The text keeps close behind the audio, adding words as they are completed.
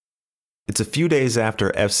It's a few days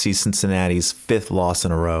after FC Cincinnati's 5th loss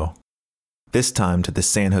in a row, this time to the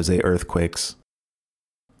San Jose Earthquakes.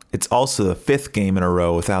 It's also the 5th game in a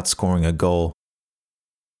row without scoring a goal.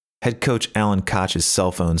 Head coach Alan Koch's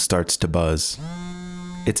cell phone starts to buzz.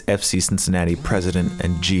 It's FC Cincinnati president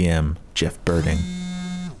and GM Jeff Berding.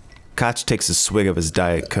 Koch takes a swig of his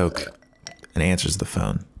Diet Coke and answers the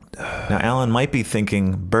phone. Now, Alan might be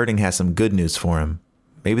thinking Berding has some good news for him.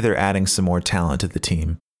 Maybe they're adding some more talent to the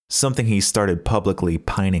team, something he started publicly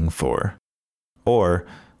pining for. Or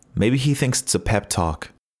maybe he thinks it's a pep talk,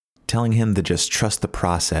 telling him to just trust the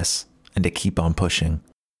process and to keep on pushing.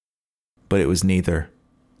 But it was neither.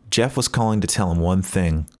 Jeff was calling to tell him one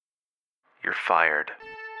thing. You're fired.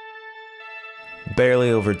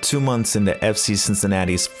 Barely over 2 months into FC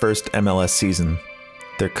Cincinnati's first MLS season,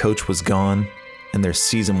 their coach was gone and their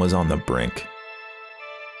season was on the brink.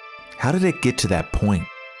 How did it get to that point?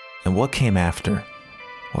 And what came after?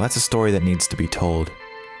 Well, that's a story that needs to be told,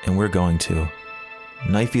 and we're going to.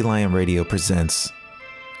 Knifey Lion Radio presents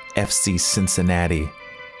FC Cincinnati,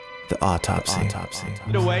 The Autopsy.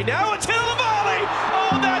 Away now, it's hit on the volley!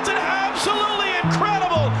 Oh, that's an absolutely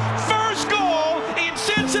incredible first goal in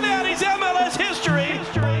Cincinnati's MLS history!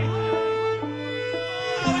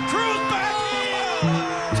 Oh, the Crew's back here!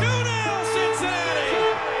 2-0 Cincinnati!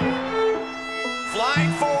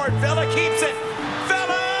 Flying forward, Villa keeps it!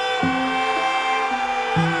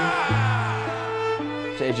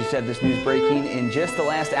 As you said, this news breaking in just the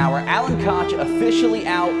last hour. Alan Koch officially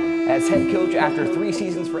out as head coach after 3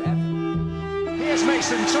 seasons for FC. Here's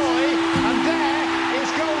Mason Toy, and there is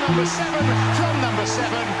goal number 7 from number 7,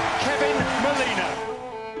 Kevin Molina.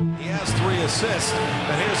 He has 3 assists,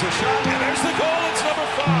 and here's a shot, and there's the goal, it's number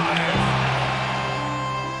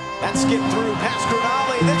 5. That skipped through past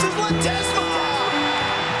Grinali, this is Ledesma!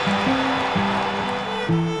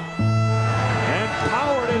 And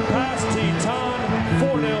powered in past Teton.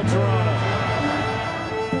 4-0 Toronto.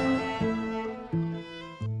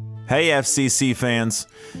 Hey FCC fans,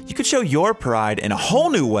 you could show your pride in a whole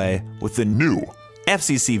new way with the new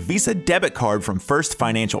FCC Visa debit card from First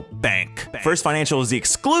Financial Bank. First Financial is the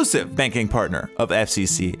exclusive banking partner of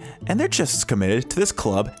FCC, and they're just as committed to this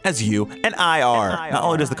club as you and I are. Not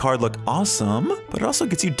only does the card look awesome, but it also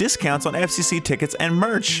gets you discounts on FCC tickets and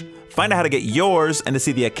merch. Find out how to get yours and to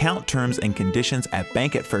see the account terms and conditions at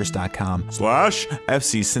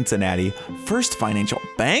bankatfirst.com/FC Cincinnati. First Financial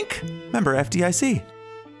Bank? Member FDIC.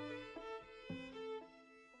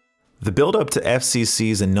 The build-up to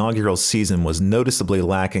FCC's inaugural season was noticeably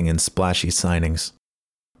lacking in splashy signings,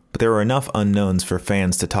 but there were enough unknowns for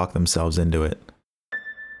fans to talk themselves into it.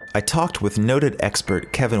 I talked with noted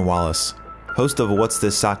expert Kevin Wallace, host of What's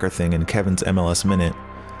This Soccer Thing in Kevin's MLS Minute,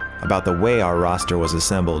 about the way our roster was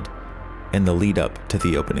assembled and the lead-up to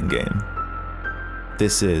the opening game.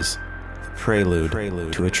 This is the prelude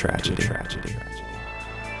to a tragedy.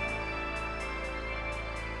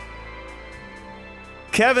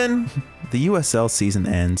 Kevin, the USL season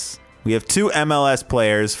ends. We have 2 MLS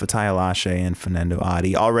players, Fatai Alashe and Fernando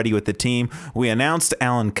Adi, already with the team. We announced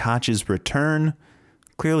Alan Koch's return.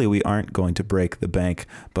 Clearly, we aren't going to break the bank.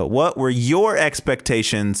 But what were your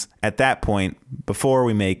expectations at that point before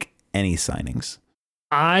we make any signings?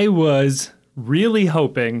 I was really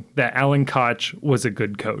hoping that Alan Koch was a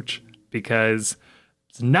good coach because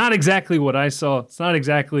it's not exactly what I saw. It's not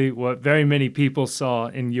exactly what very many people saw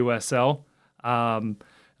in USL. And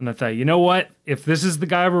I thought, you know what? If this is the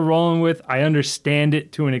guy we're rolling with, I understand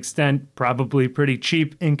it to an extent, probably pretty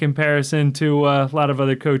cheap in comparison to a lot of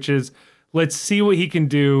other coaches. Let's see what he can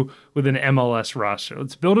do with an MLS roster.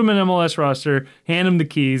 Let's build him an MLS roster, hand him the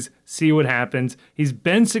keys, see what happens. He's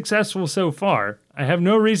been successful so far. I have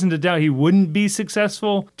no reason to doubt he wouldn't be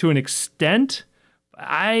successful to an extent.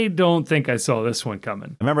 I don't think I saw this one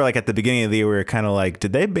coming. I remember at the beginning of the year, we were kind of like,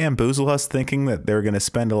 did they bamboozle us thinking that they were going to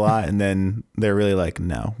spend a lot? And then they're really like,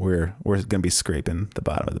 no, we're going to be scraping the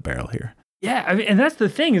bottom of the barrel here. Yeah, I mean, and that's the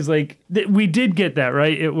thing is we did get that,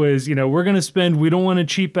 right? It was, we're going to spend, we don't want to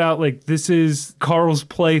cheap out. This is Carl's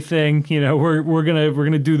play thing. We're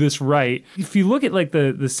going to do this right. If you look at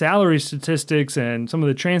the salary statistics and some of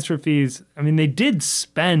the transfer fees, I mean, they did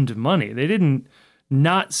spend money. They didn't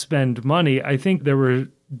not spend money. I think there were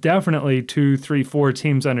definitely 2, 3, 4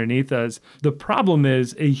 teams underneath us. The problem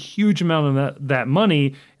is a huge amount of that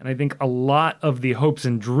money, and I think a lot of the hopes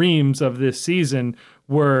and dreams of this season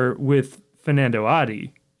were with Fernando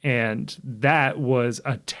Adi, and that was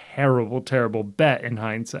a terrible, terrible bet in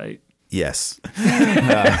hindsight. Yes.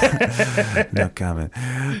 No comment.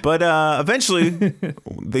 But eventually,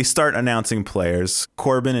 they start announcing players.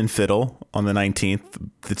 Corbin and Fiddle on the 19th,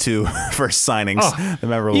 the two first signings. The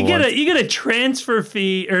memorable you ones. get a transfer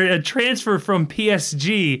fee or a transfer from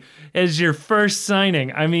PSG as your first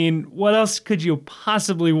signing. I mean, what else could you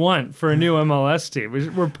possibly want for a new MLS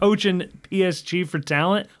team? We're poaching PSG for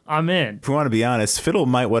talent. I'm in. If we want to be honest, Fiddle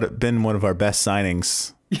might have been one of our best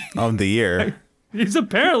signings of the year. He's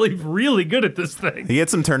apparently really good at this thing. He had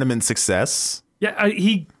some tournament success. Yeah,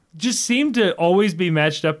 he just seemed to always be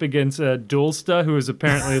matched up against Dulsta, who is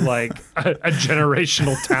apparently like a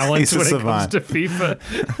generational talent He's a when it savant. comes to FIFA.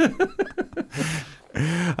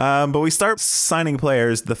 But we start signing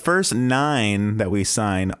players. The first 9 that we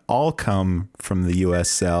sign all come from the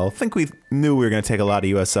USL. I think we knew we were going to take a lot of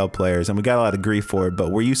USL players, and we got a lot of grief for it,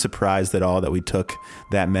 but were you surprised at all that we took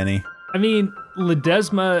that many? I mean,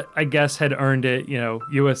 Ledesma, I guess, had earned it,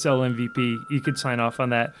 USL MVP. You could sign off on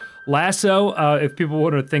that. Lasso, if people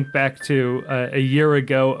want to think back to a year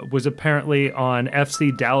ago, was apparently on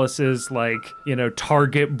FC Dallas's,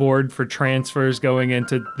 target board for transfers going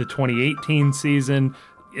into the 2018 season.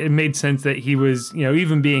 It made sense that he was,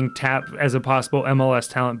 even being tapped as a possible MLS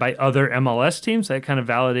talent by other MLS teams. That kind of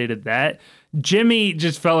validated that. Jimmy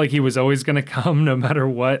just felt like he was always going to come no matter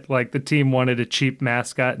what. Like, the team wanted a cheap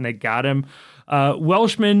mascot and they got him.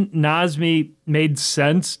 Welshman, Nazmi made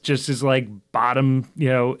sense just as bottom,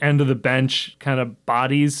 end of the bench kind of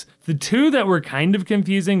bodies. The two that were kind of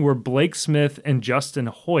confusing were Blake Smith and Justin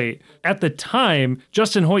Hoyt. At the time,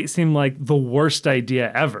 Justin Hoyt seemed like the worst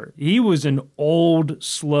idea ever. He was an old,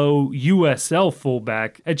 slow USL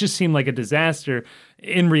fullback. It just seemed like a disaster.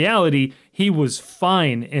 In reality, he was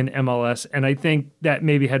fine in MLS, and I think that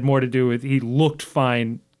maybe had more to do with he looked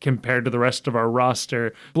fine compared to the rest of our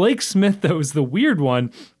roster. Blake Smith, though, is the weird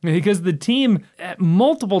one because the team at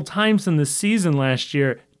multiple times in the season last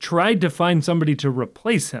year tried to find somebody to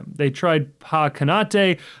replace him. They tried Pa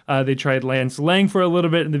Kanate, they tried Lance Lang for a little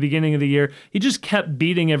bit in the beginning of the year. He just kept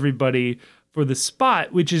beating everybody for the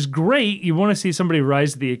spot, which is great. You want to see somebody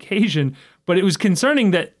rise to the occasion, but it was concerning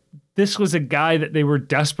that this was a guy that they were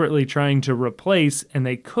desperately trying to replace, and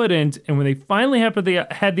they couldn't. And when they finally had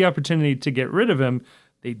the opportunity to get rid of him,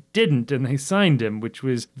 they didn't, and they signed him, which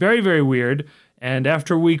was very, very weird. And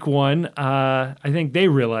after week 1, I think they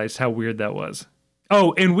realized how weird that was.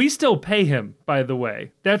 Oh, and we still pay him, by the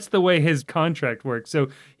way. That's the way his contract works. So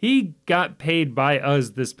he got paid by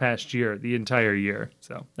us this past year, the entire year.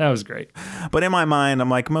 So that was great. But in my mind, I'm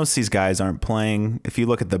like, most of these guys aren't playing. If you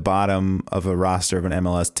look at the bottom of a roster of an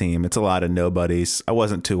MLS team, it's a lot of nobodies. I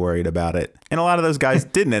wasn't too worried about it. And a lot of those guys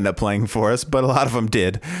didn't end up playing for us, but a lot of them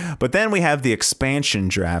did. But then we have the expansion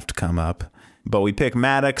draft come up. But we pick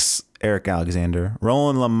Maddox, Eric Alexander,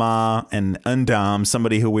 Roland Lamah, and Undam,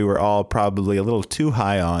 somebody who we were all probably a little too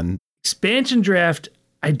high on. Expansion draft,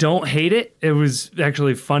 I don't hate it. It was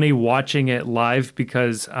actually funny watching it live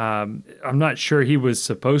because I'm not sure he was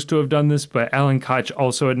supposed to have done this, but Alan Koch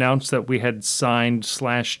also announced that we had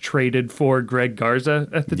signed/traded for Greg Garza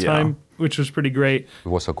at the time, which was pretty great.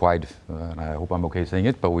 We also acquired, and I hope I'm okay saying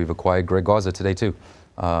it, but we've acquired Greg Garza today too.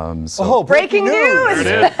 Breaking news! There it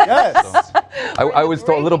is. Yes. I was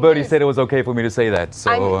told, little birdie said it was okay for me to say that.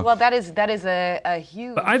 So, well, that is a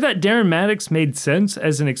huge. But I thought Darren Maddox made sense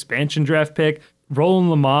as an expansion draft pick.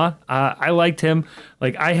 Roland Lamah, I liked him.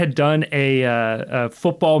 Like, I had done a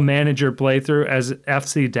football manager playthrough as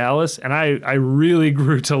FC Dallas, and I really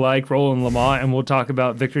grew to like Roland Lamah, and we'll talk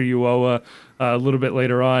about Victor Uoa a little bit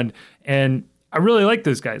later on. And I really like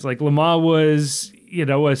those guys. Like, Lamah was, a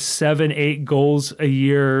 7-8 goals a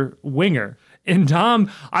year winger. And Tom,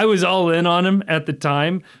 I was all in on him at the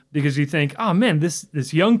time because you think, oh man,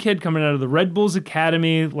 this young kid coming out of the Red Bulls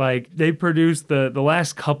Academy, like they produced the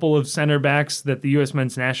last couple of center backs that the U.S.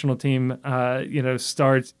 men's national team,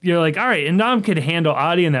 starts. You're like, all right, and Dom could handle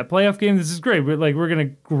Adi in that playoff game. This is great. We're gonna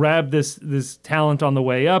grab this talent on the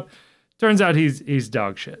way up. Turns out he's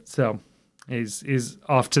dog shit. So he's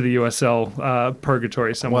off to the USL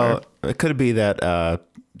purgatory somewhere. Well, it could be that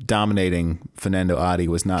dominating Fernando Adi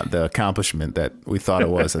was not the accomplishment that we thought it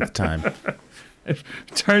was at the time. It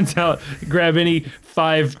turns out, grab any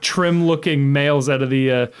 5 trim-looking males out of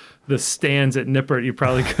the stands at Nippert, you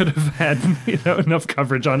probably could have had enough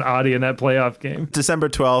coverage on Adi in that playoff game. December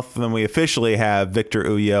 12th, then we officially have Victor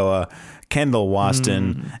Ulloa Kendall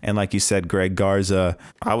Waston, and like you said, Greg Garza.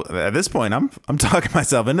 At this point, I'm talking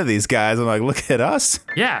myself into these guys. I'm like, look at us.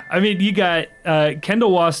 Yeah, I mean, you got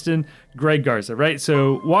Kendall Waston, Greg Garza, right?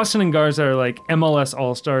 So Waston and Garza are like MLS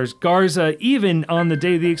All-Stars. Garza, even on the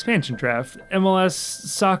day of the expansion draft,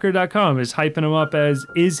 MLSsoccer.com is hyping him up as,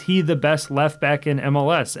 is he the best left back in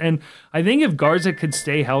MLS? And I think if Garza could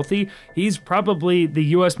stay healthy, he's probably the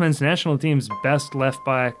U.S. men's national team's best left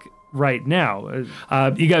back right now.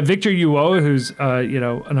 You got Victor Ulloa, who's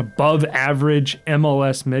an above average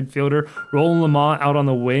MLS midfielder. Roland Lamont out on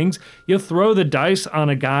the wings. You throw the dice on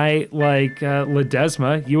a guy like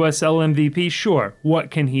Ledesma, USL MVP. Sure,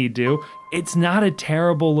 what can he do? It's not a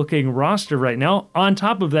terrible looking roster right now. On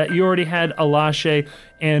top of that, you already had Alashe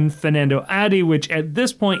and Fernando Adi, which at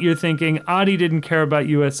this point you're thinking Adi didn't care about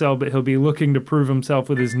USL, but he'll be looking to prove himself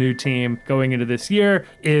with his new team going into this year.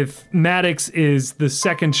 If Maddox is the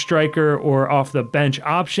second striker or off the bench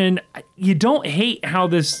option, you don't hate how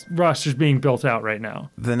this roster's being built out right now.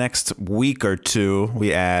 The next week or two,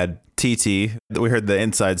 we add TT. We heard the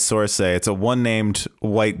inside source say it's a one-named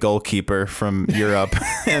white goalkeeper from Europe.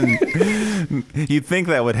 And you'd think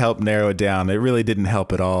that would help narrow it down. It really didn't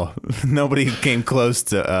help at all. Nobody came close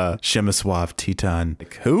to Przemysław Titan.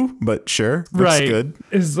 Like, who? But sure. Looks right. Good.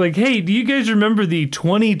 It's like, hey, do you guys remember the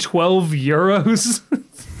 2012 Euros?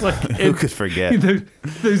 Like, who could forget?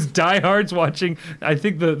 Those diehards watching, I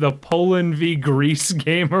think, the Poland v Greece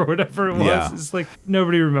game or whatever it was. Yeah. It's like,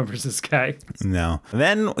 nobody remembers this guy. No.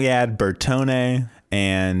 Then we had Bertone,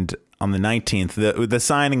 and on the 19th, the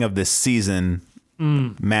signing of this season,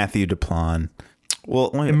 Matthew Duplan. Well,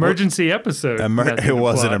 emergency episode. It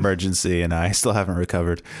was an emergency, and I still haven't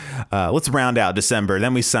recovered. Let's round out December.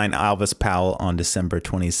 Then we signed Alvis Powell on December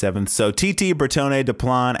 27th. So TT, Bertone,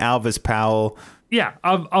 Duplan, Alvis Powell. Yeah,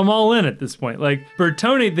 I'm all in at this point. Like,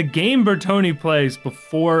 Bertone, the game Bertone plays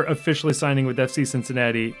before officially signing with FC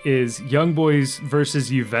Cincinnati is Young Boys versus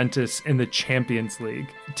Juventus in the Champions League.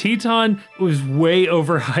 Titan was way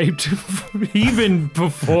overhyped even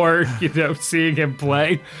before, seeing him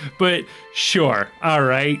play. But sure, all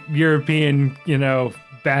right, European,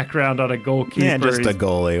 background on a goalkeeper. Yeah, just a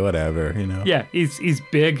goalie, whatever, Yeah, he's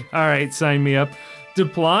big. All right, sign me up.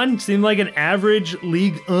 Duplan seemed like an average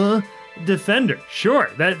League defender.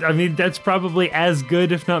 Sure. That's probably as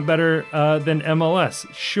good, if not better, than MLS.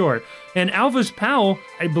 Sure. And Alvis Powell,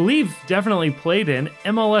 I believe, definitely played in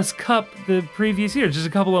MLS Cup the previous year, just a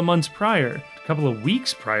couple of months prior, a couple of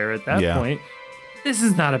weeks prior at that point. This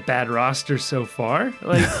is not a bad roster so far.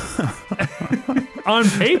 Like, on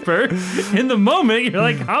paper, in the moment, you're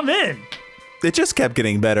like, I'm in. It just kept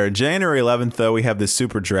getting better. January 11th, though, we have the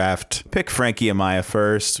super draft. Pick Frankie Amaya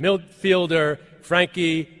first. Midfielder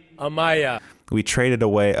Frankie Amaya. We traded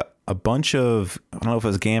away a bunch of, I don't know if it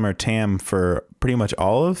was GAM or TAM, for pretty much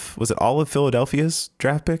all of Philadelphia's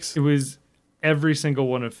draft picks? It was every single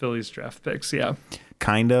one of Philly's draft picks, yeah.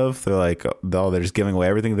 Kind of. They're like, they're just giving away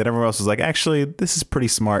everything. Then everyone else was like, actually, this is pretty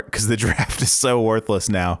smart because the draft is so worthless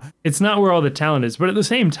now. It's not where all the talent is, but at the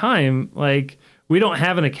same time, like, we don't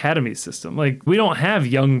have an academy system. Like, we don't have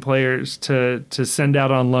young players to send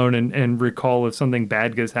out on loan and recall if something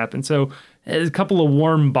bad goes happen. So a couple of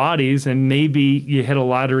warm bodies, and maybe you hit a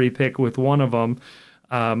lottery pick with one of them,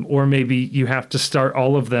 or maybe you have to start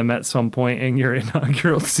all of them at some point in your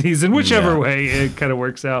inaugural season, whichever way it kind of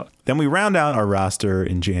works out. Then we round out our roster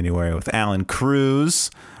in January with Alan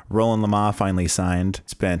Cruz. Roland Lamont finally signed.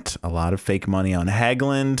 Spent a lot of fake money on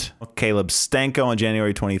Haglund. Caleb Stanko on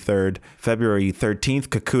January 23rd. February 13th,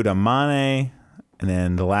 Kakuta Mane. And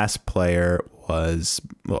then the last player was,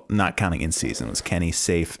 well, not counting in season, was Kenny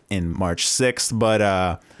Safe in March 6th.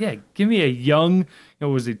 But yeah, give me a young,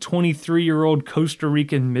 was a 23-year-old Costa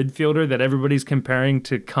Rican midfielder that everybody's comparing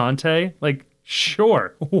to Conte. Like,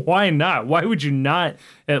 sure, why not? Why would you not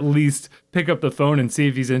at least pick up the phone and see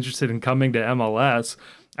if he's interested in coming to MLS?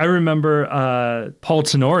 I remember Paul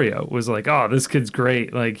Tenorio was like, oh, this kid's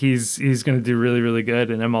great. Like, he's going to do really, really good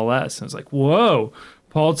in MLS. And I was like, whoa,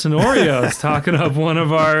 Paul Tenorio is talking up one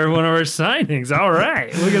of our signings. All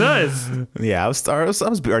right, look at us. Yeah, I was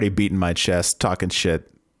already beating my chest, talking shit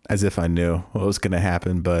as if I knew what was going to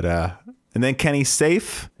happen. But and then Kenny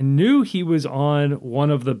Safe. I knew he was on one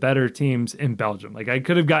of the better teams in Belgium. Like, I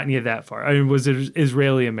could have gotten you that far. I was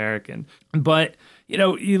Israeli American, but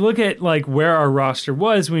you look at like where our roster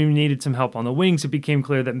was when we needed some help on the wings. It became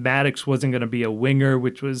clear that Maddox wasn't going to be a winger,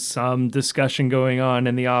 which was some discussion going on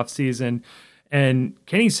in the offseason. And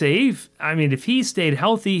Kenny Saif, I mean, if he stayed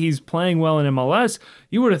healthy, he's playing well in MLS,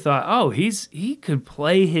 you would have thought, oh, he could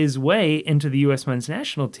play his way into the U.S. men's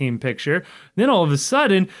national team picture. Then all of a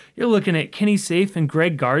sudden, you're looking at Kenny Saif and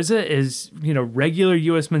Greg Garza as, regular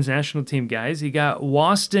U.S. men's national team guys. You got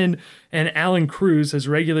Waston and Alan Cruz as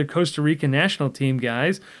regular Costa Rican national team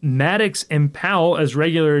guys. Maddox and Powell as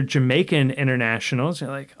regular Jamaican internationals.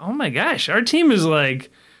 You're like, oh my gosh, our team is like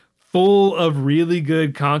full of really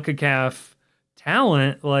good CONCACAF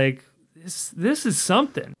talent. Like this is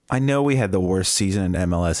something. I know we had the worst season in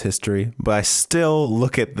MLS history, but I still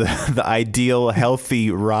look at the ideal healthy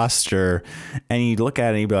roster, and you look at it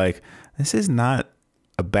and you be like, this is not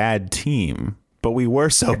a bad team, but we were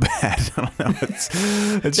so bad. I don't know.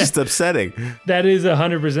 It's just upsetting. That is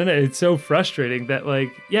 100%. It's so frustrating that,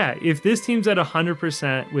 if this team's at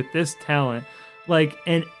 100% with this talent,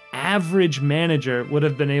 an average manager would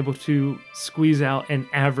have been able to squeeze out an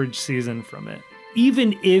average season from it.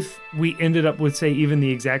 Even if we ended up with, say, even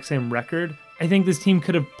the exact same record, I think this team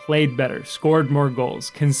could have played better, scored more goals,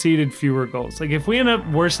 conceded fewer goals. If we end up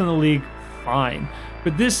worse in the league, fine.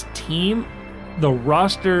 But this team, the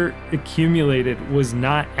roster accumulated was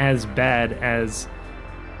not as bad as,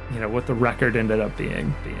 what the record ended up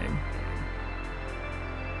being.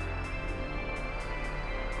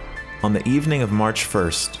 On the evening of March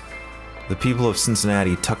 1st, the people of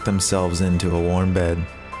Cincinnati tucked themselves into a warm bed.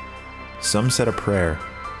 Some said a prayer,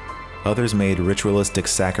 others made ritualistic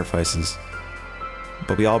sacrifices,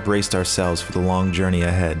 but we all braced ourselves for the long journey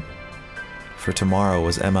ahead. For tomorrow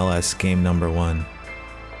was MLS game number 1.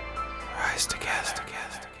 Rise together.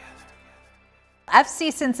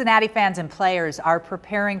 FC Cincinnati fans and players are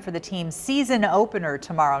preparing for the team's season opener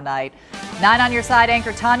tomorrow night. 9 on Your Side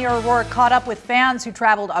anchor Tanya O'Rourke caught up with fans who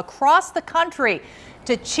traveled across the country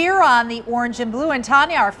to cheer on the orange and blue. And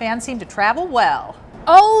Tanya, our fans seem to travel well.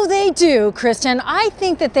 Oh, they do, Kristen. I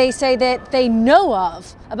think that they say that they know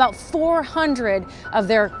of about 400 of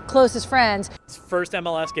their closest friends. It's first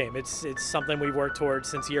MLS game. It's something we've worked towards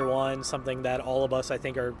since year one, something that all of us, I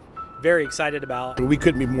think, are very excited about. We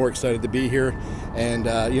couldn't be more excited to be here. And,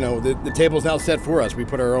 the table's now set for us. We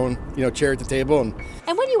put our own, chair at the table.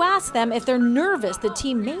 And when you ask them if they're nervous the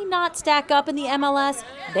team may not stack up in the MLS,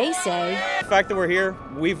 they say, the fact that we're here,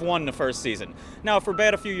 we've won the first season. Now, if we're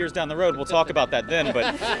bad a few years down the road, we'll talk about that then.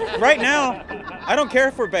 But right now, I don't care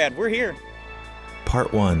if we're bad. We're here.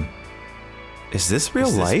 Part 1. Is this real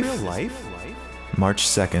life? March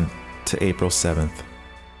 2nd to April 7th.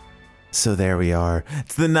 So there we are.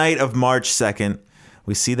 It's the night of March 2nd.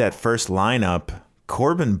 We see that first lineup.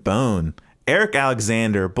 Corbin Bone, Eric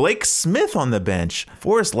Alexander, Blake Smith on the bench,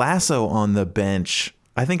 Forrest Lasso on the bench.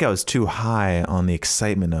 I think I was too high on the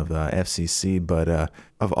excitement of FCC, but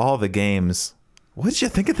of all the games, what did you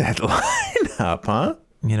think of that lineup, huh?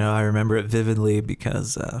 I remember it vividly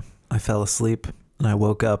because I fell asleep and I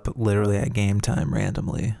woke up literally at game time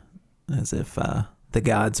randomly, as if the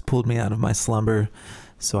gods pulled me out of my slumber.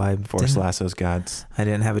 So Forrest Lasso's gods. I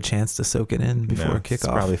didn't have a chance to soak it in before kickoff. It's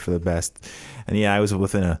probably for the best. And I was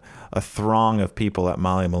within a throng of people at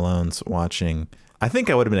Molly Malone's watching. I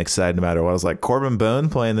think I would have been excited about it. I was like, Corbin Bone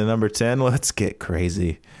playing the number 10? Let's get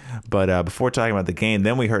crazy. But before talking about the game,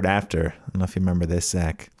 then we heard after. I don't know if you remember this,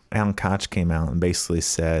 Zach. Alan Koch came out and basically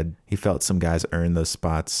said he felt some guys earned those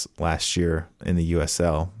spots last year in the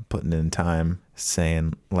USL, putting in time,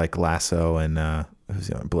 saying like Lasso and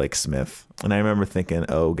Blake Smith. And I remember thinking,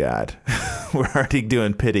 oh God, we're already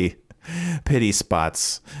doing pity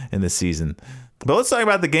spots in the season. But let's talk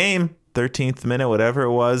about the game. 13th minute, whatever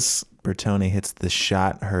it was, Bertone hits the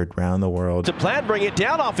shot heard round the world. To plan, bring it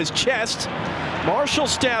down off his chest. Marshall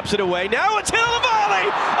stabs it away. Now it's Hill volley.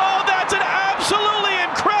 Oh, that's an absolutely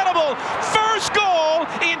incredible first goal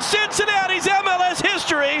in Cincinnati's MLS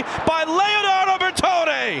history by Leonardo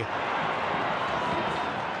Bertone.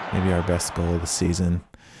 Maybe our best goal of the season.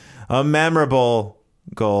 A memorable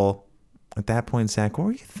goal. At that point, Zach, what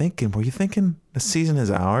were you thinking? Were you thinking the season is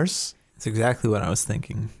ours? It's exactly what I was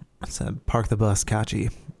thinking. I said, park the bus,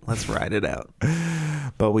 Kachi. Let's ride it out.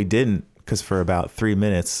 But we didn't, because for about 3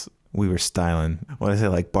 minutes, we were styling. What I say,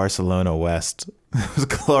 like Barcelona West. It was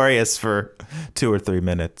glorious for 2 or 3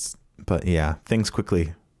 minutes. But yeah, things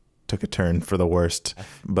quickly took a turn for the worst.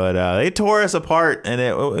 But they tore us apart, and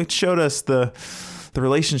it showed us the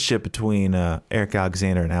relationship between Eric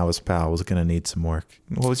Alexander and Alvis Powell was going to need some work.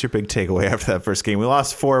 What was your big takeaway after that first game? We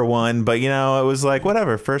lost 4-1, but it was like,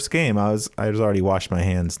 whatever, first game. I was already washed my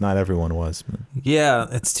hands. Not everyone was. Yeah,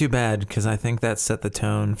 it's too bad because I think that set the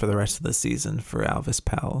tone for the rest of the season for Alvis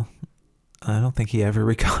Powell. I don't think he ever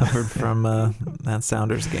recovered from that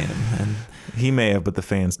Sounders game. And he may have, but the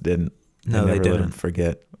fans didn't. No, they never let him didn't.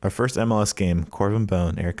 forget. Our first MLS game, Corbin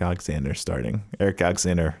Bone, Eric Alexander starting. Eric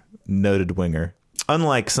Alexander, noted winger.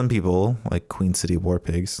 Unlike some people, like Queen City War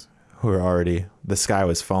Pigs, who are already, the sky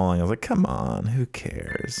was falling. I was like, come on, who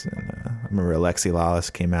cares? And I remember Alexi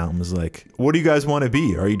Lalas came out and was like, what do you guys want to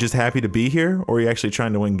be? Are you just happy to be here? Or are you actually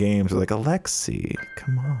trying to win games? I was like, Alexi,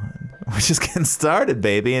 come on. We're just getting started,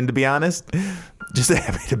 baby. And to be honest, just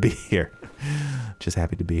happy to be here. Just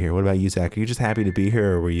happy to be here. What about you, Zach? Are you just happy to be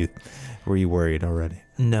here, or were you worried already?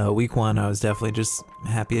 No, week 1, I was definitely just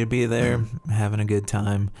happy to be there, having a good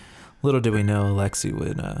time. Little did we know Alexi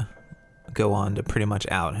would go on to pretty much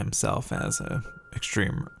out himself as a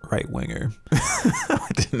extreme right winger. I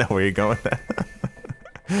didn't know where you're going with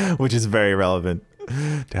that, which is very relevant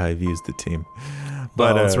to how he views the team.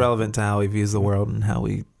 But it's relevant to how he views the world and how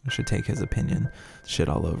we should take his opinion, shit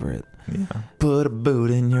all over it. Yeah. Put a boot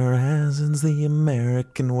in your hands, it's the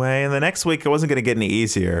American way. And the next week, it wasn't going to get any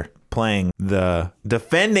easier playing the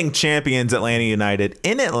defending champions Atlanta United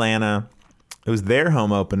in Atlanta. It was their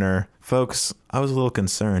home opener. Folks, I was a little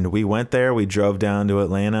concerned. We went there. We drove down to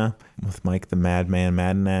Atlanta with Mike the Madman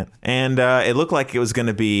Madnet. And it looked like it was going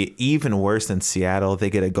to be even worse than Seattle. They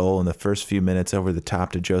get a goal in the first few minutes over the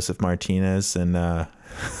top to Joseph Martinez. And I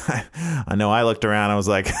know I looked around. I was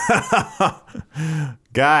like,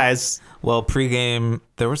 guys. Well, pregame,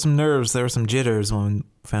 there were some nerves. There were some jitters when we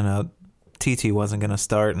found out TT wasn't going to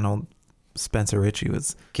start and old Spencer Ritchie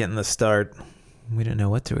was getting the start. We didn't know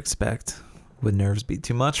what to expect. Would nerves be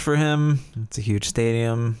too much for him? It's a huge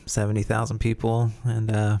stadium, 70,000 people.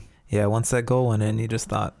 And once that goal went in, you just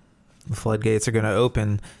thought the floodgates are going to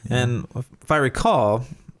open. Yeah. And if I recall,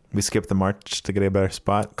 we skipped the march to get a better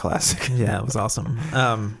spot. Classic. Yeah, it was awesome.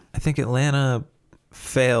 I think Atlanta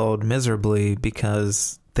failed miserably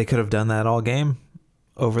because they could have done that all game.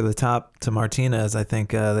 Over the top to Martinez, I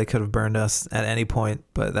think they could have burned us at any point.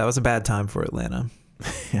 But that was a bad time for Atlanta.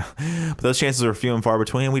 Yeah, but those chances were few and far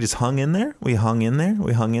between. We just hung in there. We hung in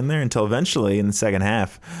there until eventually in the second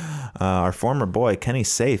half, our former boy Kenny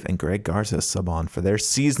Safe and Greg Garza sub on for their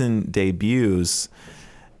season debuts,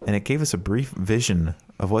 and it gave us a brief vision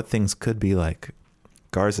of what things could be like.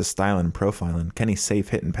 Garza styling and profiling, Kenny Safe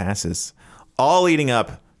hitting passes, all leading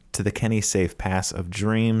up to the Kenny Safe pass of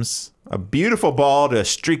dreams. A beautiful ball to a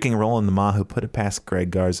streaking Roland Lamah who put it past Greg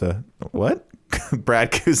Garza. What?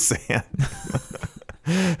 Brad Kusan.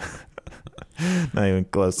 Not even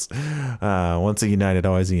close. Once a United,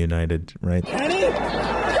 always a United, right?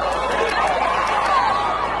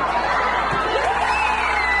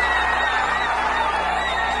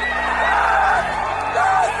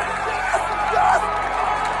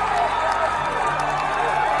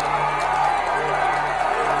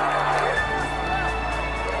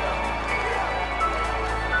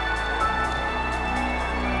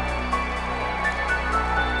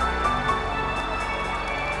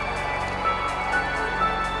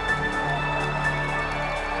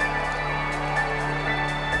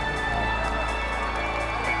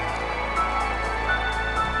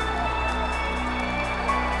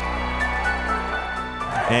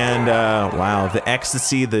 And wow, the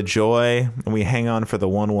ecstasy, the joy, and we hang on for the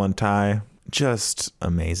 1-1 tie. Just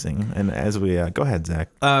amazing. And as we go ahead, Zach,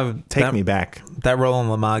 take me back. That Roland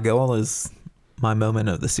Lamah goal is my moment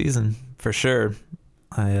of the season for sure.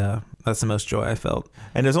 That's the most joy I felt.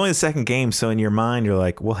 And there's only the second game, so in your mind, you're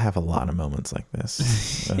like, we'll have a lot of moments like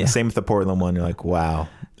this. Yeah. Same with the Portland one. You're like, wow,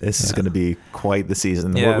 this is going to be quite the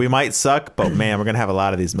season. Yeah. We might suck, but man, we're going to have a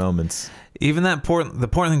lot of these moments. Even the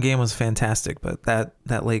Portland game was fantastic, but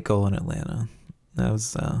that late goal in Atlanta, that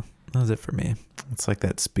was it for me. It's like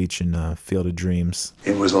that speech in Field of Dreams.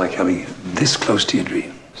 It was like having this close to your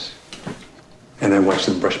dreams, and then watch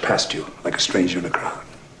them brush past you like a stranger in a crowd.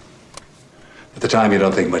 At the time, you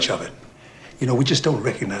don't think much of it. You know, we just don't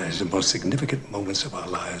recognize the most significant moments of our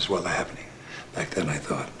lives while they're happening. Back then, I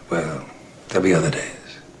thought, well, there'll be other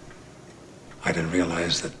days. I didn't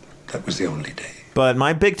realize that was the only day. But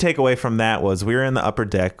my big takeaway from that was we were in the upper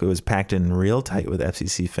deck. It was packed in real tight with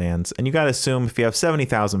FCC fans. And you got to assume if you have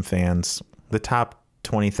 70,000 fans, the top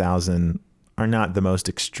 20,000 are not the most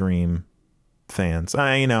extreme fans.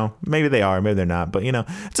 Maybe they are, maybe they're not. But,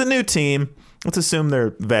 it's a new team. Let's assume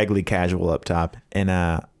they're vaguely casual up top. And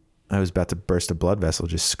I was about to burst a blood vessel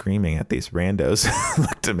just screaming at these randos.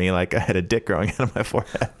 Looked at me like I had a dick growing out of my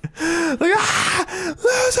forehead. Like,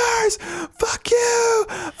 losers! Fuck you!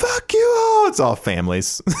 Fuck you all! It's all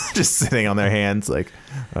families just sitting on their hands like,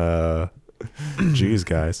 geez,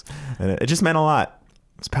 guys. And it just meant a lot.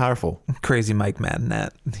 It's powerful. Crazy Mike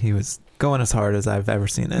Madnet. He was going as hard as I've ever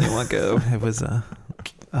seen anyone go. It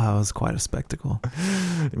was quite a spectacle.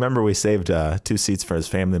 Remember we saved 2 seats for his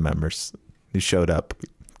family members who showed up.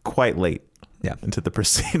 quite late into the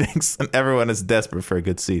proceedings, and everyone is desperate for a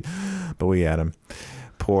good seat, but we had him.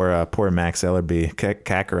 Poor Max Ellerby,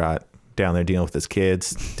 Kakarot, down there dealing with his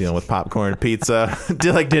kids, dealing with popcorn and pizza.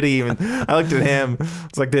 Did he even? I looked at him.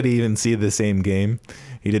 It's like, did he even see the same game?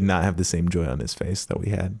 He did not have the same joy on his face that we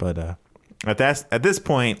had. But at this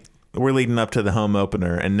point, we're leading up to the home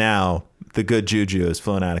opener, and now the good juju is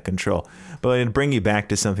flowing out of control. But to bring you back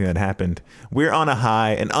to something that happened, we're on a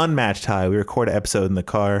high, an unmatched high. We record an episode in the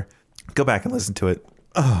car. Go back and listen to it.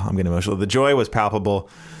 Oh, I'm getting emotional. The joy was palpable.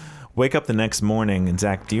 Wake up the next morning, and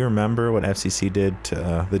Zach, do you remember what FCC did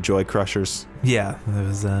to the Joy Crushers? Yeah, it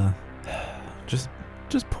was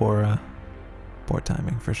just poor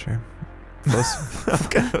timing for sure.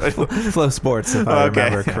 Flow Sports, if I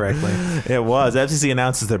remember correctly. It was. FCC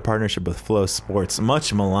announces their partnership with Flow Sports,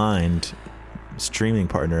 much maligned streaming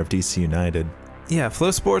partner of DC United. Yeah,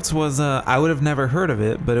 Flow Sports was, I would have never heard of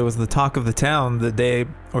it, but it was the talk of the town the day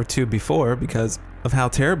or two before because of how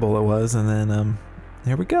terrible it was, and then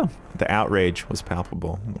there we go. The outrage was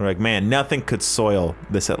palpable. We're like, man, nothing could soil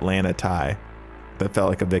this Atlanta tie. That felt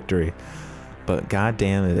like a victory. But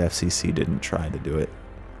goddamn it, FCC didn't try to do it.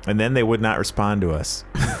 And then they would not respond to us.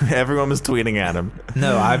 Everyone was tweeting at them.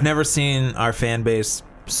 No, I've never seen our fan base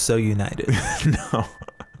so united. No.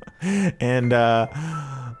 And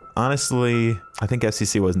honestly, I think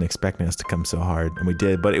FCC wasn't expecting us to come so hard, and we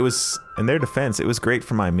did. But it was, in their defense, it was great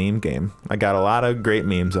for my meme game. I got a lot of great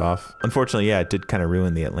memes off. Unfortunately, yeah, it did kind of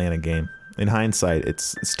ruin the Atlanta game. In hindsight,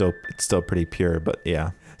 it's still pretty pure, but yeah.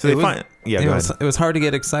 So it was hard to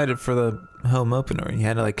get excited for the home opener. You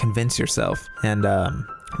had to convince yourself, and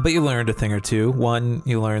but you learned a thing or two. One,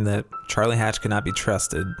 you learned that Charlie Hatch cannot be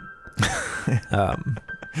trusted.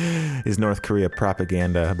 His North Korea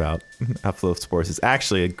propaganda about Flow Sports is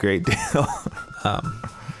actually a great deal.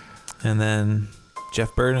 And then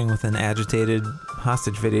Jeff Birding with an agitated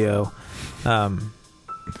hostage video. It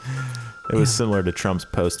was similar to Trump's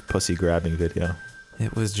post pussy grabbing video.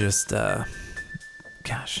 It was just,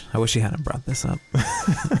 gosh, I wish he hadn't brought this up.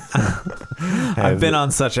 I've been on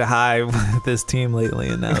such a high with this team lately,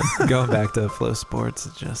 and now going back to Flow Sports,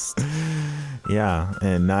 it just... Yeah,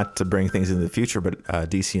 and not to bring things into the future, but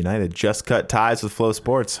DC United just cut ties with Flow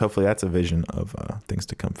Sports. Hopefully that's a vision of things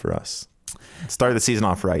to come for us. Start the season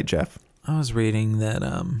off right, Jeff. I was reading that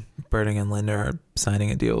Birding and Linder are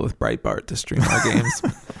signing a deal with Breitbart to stream our games.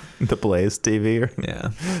 The Blaze TV?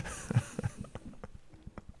 Yeah.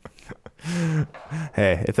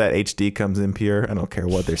 Hey, if that HD comes in pure, I don't care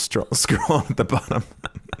what they're scrolling at the bottom.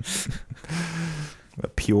 A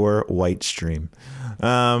pure white stream.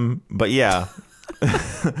 But yeah,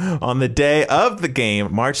 on the day of the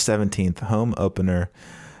game, March 17th, home opener,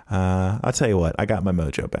 I'll tell you what, I got my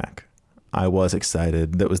mojo back. I was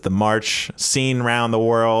excited. That was the march seen around the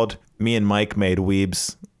world. Me and Mike made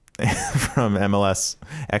Weebs from MLS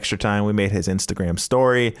Extra Time. We made his Instagram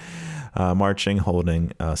story, marching,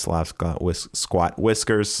 holding Slav squat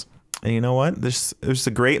whiskers. And you know what? There's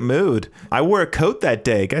a great mood. I wore a coat that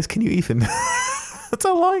day. Guys, can you even... That's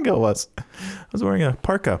how long ago it was. I was wearing a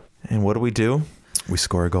parka. And what do? We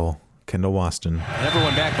score a goal. Kendall Waston.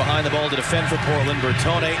 Everyone back behind the ball to defend for Portland.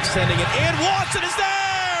 Bertone sending it in. Waston is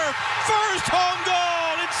there! First home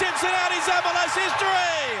goal in Cincinnati's MLS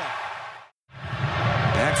history!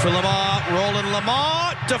 Back for Lamont. Rolling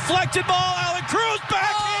Lamont. Deflected ball. Alan Cruz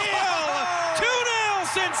back heel.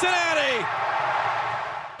 2-0 Cincinnati.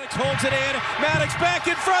 Holds it in. Maddox back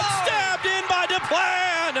in front. Stabbed in by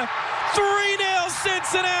Duplan. 3-0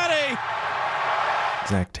 Cincinnati.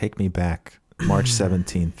 Zach, take me back. March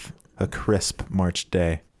 17th. A crisp March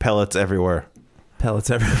day. Pellets everywhere. Pellets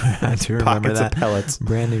everywhere. I do remember Pockets that. Of pellets.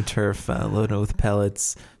 Brand new turf loaded with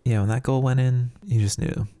pellets. Yeah, when that goal went in, you just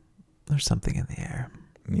knew there's something in the air.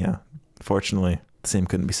 Yeah. Fortunately, the same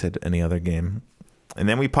couldn't be said to any other game. And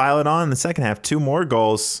then we pile it on in the second half. 2 more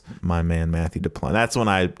goals. My man, Matthew Duplan. That's when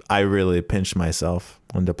I really pinched myself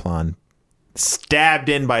when Duplan stabbed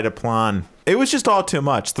in by Duplan. It was just all too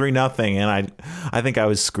much. 3-0. And I think I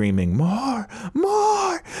was screaming, more,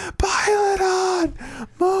 pile it on,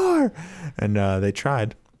 more. And they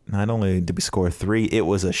tried. Not only did we score 3, it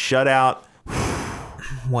was a shutout.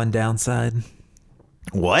 One downside.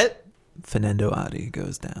 What? Fernando Adi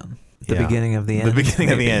goes down. The beginning of the end. The beginning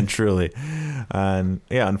of the end, truly. And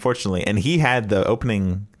yeah, unfortunately. And he had the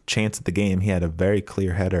opening chance at the game. He had a very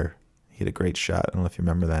clear header. He had a great shot. I don't know if you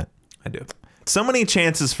remember that. I do. So many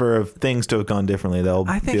chances for things to have gone differently. There'll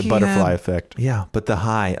be a butterfly effect. Yeah, but the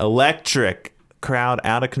high, electric crowd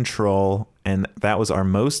out of control. And that was our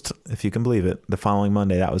most, if you can believe it, the following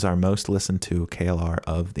Monday, that was our most listened to KLR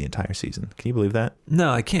of the entire season. Can you believe that?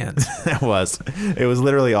 No, I can't. It was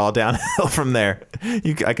literally all downhill from there.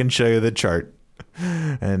 I can show you the chart,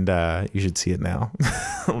 and you should see it now.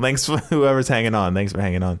 Thanks for whoever's hanging on. Thanks for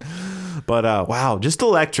hanging on. But wow, just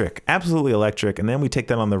electric, absolutely electric. And then we take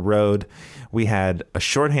that on the road. We had a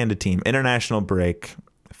shorthanded team, international break.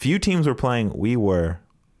 Few teams were playing. We were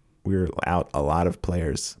out a lot of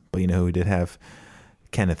players, but you know who we did have?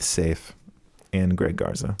 Kenneth Safe and Greg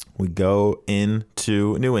Garza. We go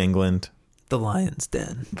into New England. The Lions'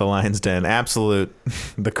 Den. The Lions' Den. Absolute.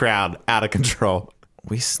 The crowd out of control.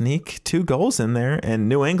 We sneak 2 goals in there, and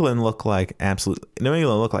New England looked like how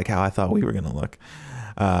I thought we were going to look.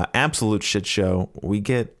 Absolute shit show. We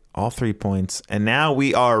get all 3 points, and now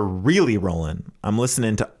we are really rolling. I'm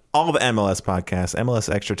listening to all the MLS podcasts,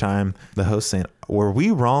 MLS Extra Time, the host saying, were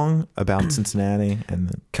we wrong about Cincinnati?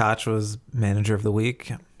 And Koch was manager of the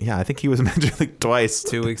week. Yeah, I think he was manager of the week twice.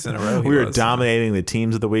 2 weeks in a row. We were dominating the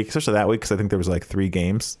teams of the week, especially that week, because I think there was like 3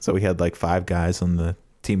 games. So we had like 5 guys on the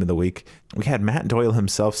team of the week. We had Matt Doyle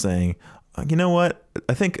himself saying, you know what?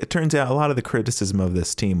 I think it turns out a lot of the criticism of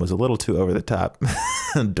this team was a little too over the top.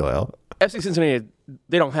 Doyle. FC Cincinnati,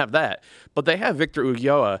 they don't have that, but they have Victor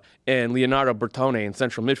Ulloa and Leonardo Bertone in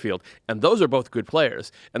central midfield, and those are both good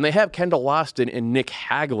players. And they have Kendall Waston and Nick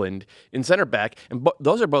Hagland in center back, and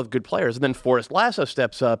those are both good players. And then Forrest Lasso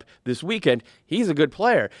steps up this weekend. He's a good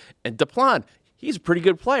player. And Deplan, he's a pretty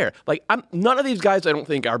good player. Like, none of these guys, I don't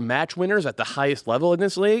think, are match winners at the highest level in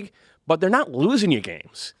this league, but they're not losing you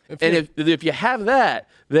games. If you have that,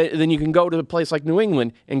 then you can go to a place like New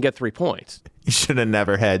England and get 3 points. You should have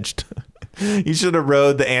never hedged. You should have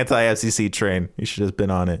rode the anti-FCC train. You should have been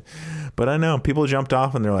on it. But I know people jumped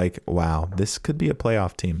off and they're like, wow, this could be a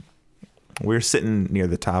playoff team. We're sitting near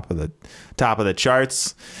the top of the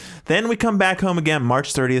charts. Then we come back home again,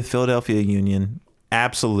 March 30th, Philadelphia Union.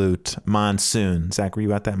 Absolute monsoon. Zach, were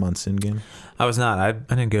you at that monsoon game? I was not. I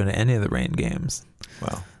didn't go to any of the rain games.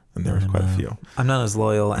 Wow. And there was quite a few. I'm not as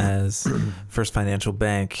loyal as First Financial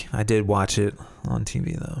Bank. I did watch it on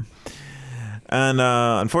TV, though. And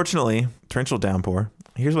unfortunately, torrential downpour.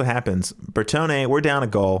 Here's what happens. Bertone, we're down a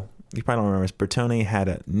goal. You probably don't remember this. Bertone had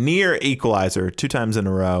a near equalizer 2 times in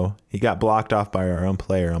a row. He got blocked off by our own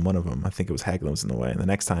player on one of them. I think it was Hagland was in the way. And the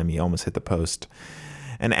next time he almost hit the post.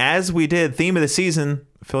 And as we did, theme of the season,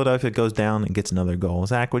 Philadelphia goes down and gets another goal.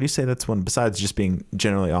 Zach, what do you say that's one, besides just being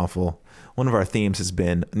generally awful, one of our themes has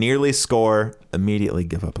been nearly score, immediately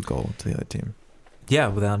give up a goal to the other team. Yeah,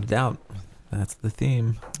 without a doubt. That's the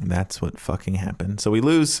theme. That's what fucking happened. So we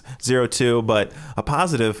lose 0-2, but a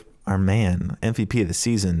positive, our man, MVP of the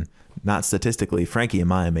season, not statistically, Frankie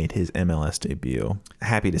Amaya made his MLS debut.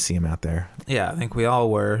 Happy to see him out there. Yeah, I think we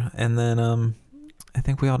all were. And then I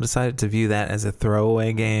think we all decided to view that as a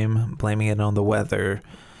throwaway game, blaming it on the weather.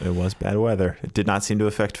 It was bad weather. It did not seem to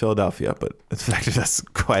affect Philadelphia, but it affected us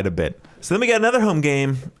quite a bit. So then we got another home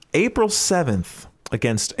game, April 7th.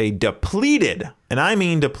 Against a depleted, and I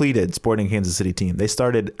mean depleted, Sporting Kansas City team. They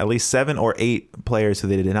started at least 7 or 8 players who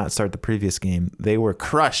they did not start the previous game. They were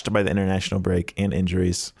crushed by the international break and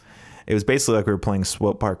injuries. It was basically like we were playing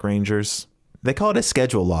Swope Park Rangers. They call it a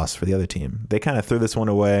schedule loss for the other team. They kind of threw this one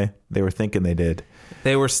away. They were thinking they did.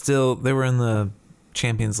 They were in the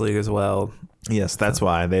Champions League as well. Yes, that's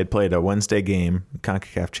why. They had played a Wednesday game,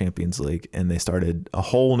 CONCACAF Champions League, and they started a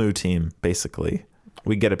whole new team, basically.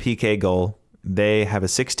 We get a PK goal. They have a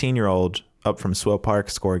 16-year-old up from Swope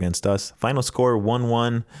Park score against us. Final score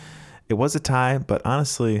 1-1. It was a tie, but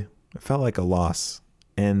honestly, it felt like a loss.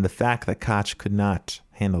 And the fact that Koch could not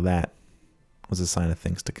handle that was a sign of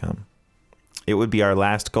things to come. It would be our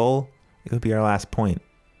last goal. It would be our last point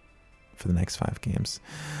for the next 5 games.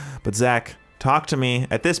 But Zach, talk to me.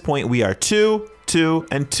 At this point, we are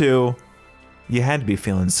 2-2-2. You had to be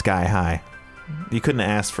feeling sky high. You couldn't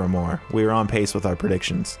ask for more. We were on pace with our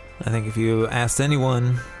predictions. I think if you asked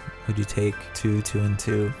anyone, would you take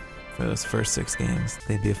 2-2-2 for those first 6 games,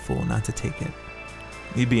 they'd be a fool not to take it.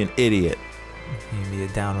 You'd be an idiot. You'd be a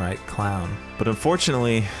downright clown. But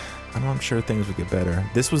unfortunately, I'm sure things would get better.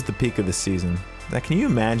 This was the peak of the season. Now, can you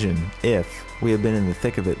imagine if we had been in the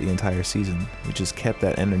thick of it the entire season? We just kept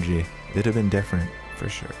that energy. It'd have been different, for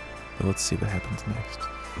sure. But let's see what happens next.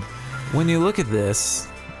 When you look at this,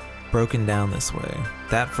 broken down this way,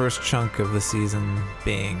 that first chunk of the season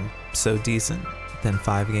being so decent, then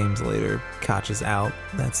 5 games later, Koch is out.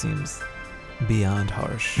 That seems beyond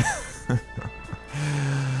harsh.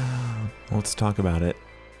 Let's talk about it.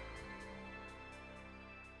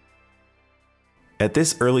 At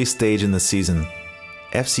this early stage in the season,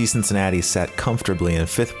 FC Cincinnati sat comfortably in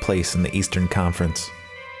 5th place in the Eastern Conference.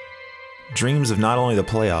 Dreams of not only the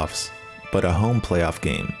playoffs, but a home playoff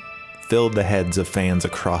game filled the heads of fans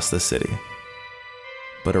across the city.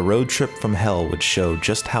 But a road trip from hell would show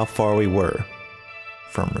just how far we were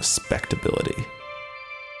from respectability.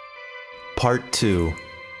 Part 2,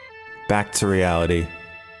 Back to Reality,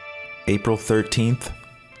 April 13th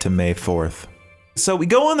to May 4th. So we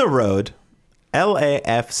go on the road,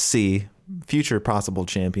 LAFC, future possible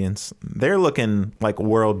champions. They're looking like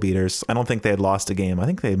world beaters. I don't think they had lost a game. I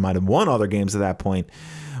think they might have won all their games at that point.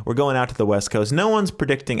 We're going out to the West Coast. No one's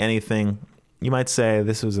predicting anything. You might say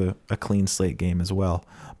this was a clean slate game as well.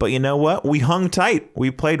 But you know what? We hung tight.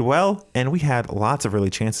 We played well, and we had lots of early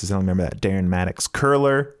chances. I don't remember that Darren Maddox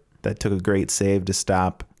curler that took a great save to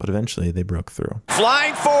stop, but eventually they broke through.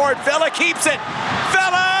 Flying forward, Vela keeps it.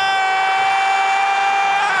 Vela!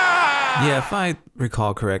 Yeah, if I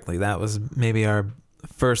recall correctly, that was maybe our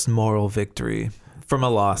first moral victory from a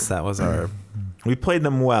loss. That was our... We played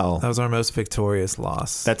them well. That was our most victorious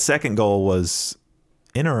loss. That second goal was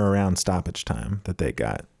in or around stoppage time that they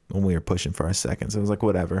got when we were pushing for our seconds. It was like,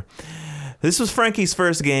 whatever. This was Frankie's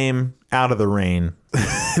first game out of the rain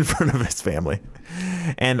in front of his family.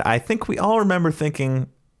 And I think we all remember thinking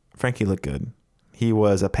Frankie looked good. He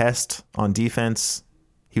was a pest on defense.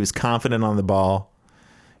 He was confident on the ball.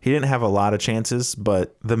 He didn't have a lot of chances,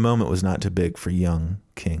 but the moment was not too big for young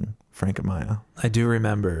King Frank Amaya. I do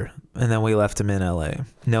remember. And then we left him in LA.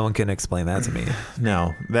 No one can explain that to me.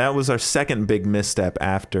 No, that was our second big misstep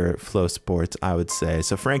after Flow Sports, I would say.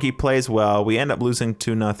 So Frankie plays well. We end up losing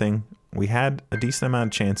 2-0. We had a decent amount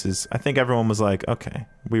of chances. I think everyone was like, okay,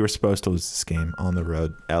 we were supposed to lose this game on the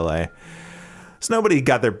road, LA. So nobody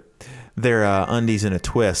got their undies in a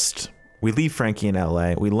twist. We leave Frankie in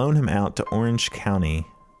LA. We loan him out to Orange County.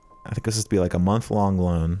 I think this is to be like a month-long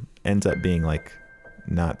loan. Ends up being like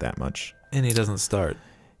not that much. And he doesn't start.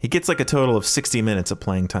 He gets like a total of 60 minutes of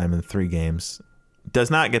playing time in 3 games.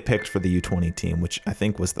 Does not get picked for the U20 team, which I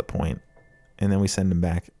think was the point. And then we send him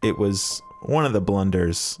back. It was one of the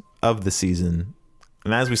blunders of the season.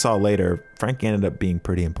 And as we saw later, Frank ended up being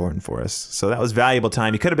pretty important for us. So that was valuable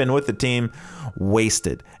time. He could have been with the team.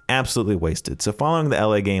 Wasted. Absolutely wasted. So following the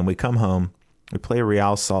LA game, we come home. We play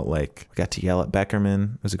Real Salt Lake. We got to yell at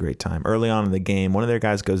Beckerman. It was a great time. Early on in the game, one of their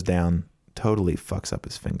guys goes down, totally fucks up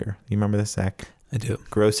his finger. You remember this, Zach? I do.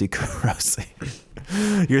 Grossy.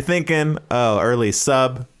 You're thinking, oh, early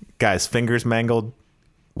sub. Guy's fingers mangled.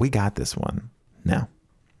 We got this one. No.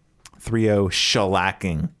 3-0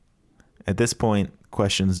 shellacking. At this point,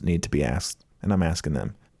 questions need to be asked. And I'm asking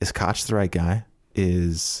them. Is Koch the right guy?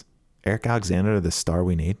 Is Eric Alexander the star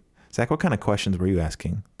we need? Zach, what kind of questions were you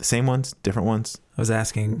asking? The same ones? Different ones? I was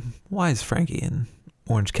asking, why is Frankie in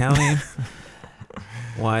Orange County?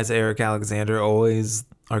 Why is Eric Alexander always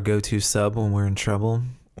our go-to sub when we're in trouble?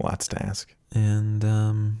 Lots to ask. And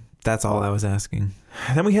that's all I was asking.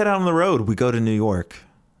 Then we head out on the road. We go to New York,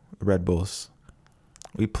 Red Bulls.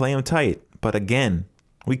 We play them tight. But again,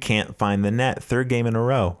 we can't find the net. 3rd game in a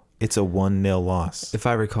row. It's a 1-0 loss. If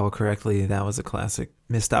I recall correctly, that was a classic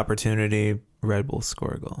missed opportunity. Red Bulls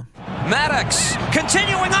score a goal. Maddox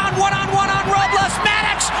continuing on one-on-one on Robles.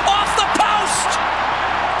 Maddox off the post.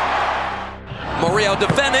 Murillo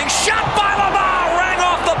defending. Shot by Lamar. Rang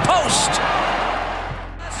off the post.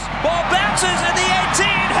 Ball bounces in the 18.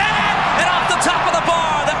 Headed and off the top of the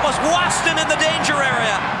bar. That was Waston in the danger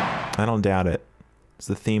area. I don't doubt it. It's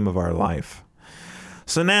the theme of our life.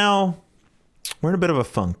 So now we're in a bit of a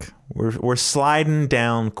funk. We're sliding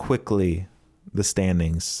down quickly the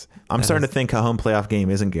standings. I'm starting to think a home playoff game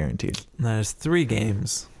isn't guaranteed. That is 3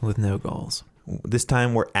 games with no goals. This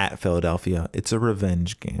time we're at Philadelphia. It's a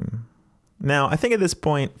revenge game. Now, I think at this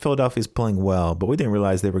point, Philadelphia's playing well, but we didn't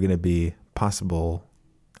realize they were going to be possible.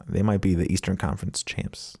 They might be the Eastern Conference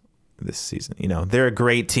champs this season. You know, they're a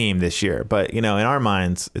great team this year, but, you know, in our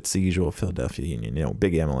minds, it's the usual Philadelphia Union. You know,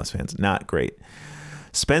 big MLS fans, not great.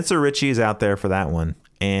 Spencer Ritchie is out there for that one,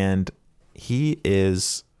 and he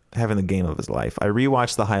is having the game of his life. I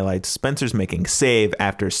rewatched the highlights. Spencer's making save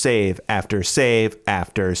after save after save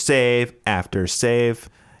after save after save.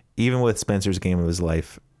 Even with Spencer's game of his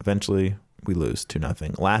life, eventually we lose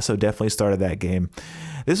 2-0. Lasso definitely started that game.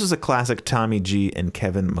 This was a classic Tommy G and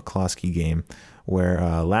Kevin McCloskey game where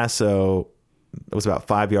Lasso was about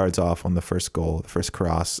 5 yards off on the first goal, the first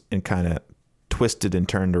cross, and kind of twisted and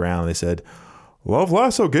turned around. They said, love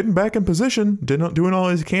Lasso getting back in position, doing all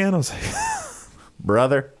he can. I was like,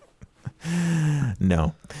 brother.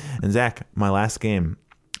 No. And Zach, my last game,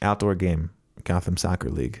 outdoor game, Gotham Soccer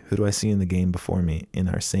League. Who do I see in the game before me in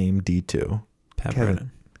our same D2?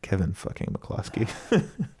 Kevin fucking McCloskey.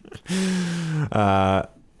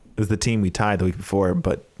 It was the team we tied the week before,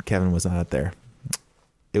 but Kevin was not there.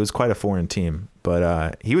 it was quite a foreign team.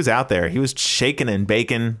 But he was out there. He was shaking and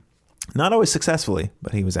baking. Not always successfully,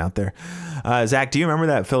 but he was out there. Zach, do you remember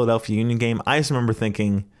that Philadelphia Union game? I just remember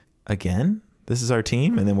thinking, again, this is our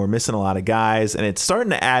team, and then we're missing a lot of guys, and it's starting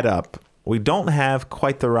to add up. We don't have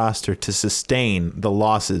quite the roster to sustain the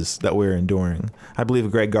losses that we're enduring. I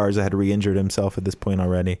believe Greg Garza had re-injured himself at this point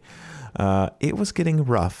already. It was getting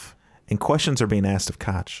rough, and questions are being asked of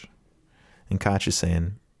Koch. And Koch is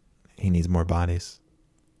saying he needs more bodies.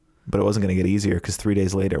 But it wasn't going to get easier because 3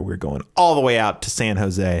 days later, we're going all the way out to San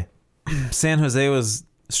Jose. San Jose was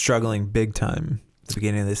struggling big time at the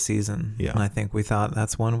beginning of this season. Yeah. And I think we thought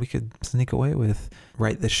that's one we could sneak away with.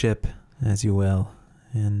 Right the ship, as you will.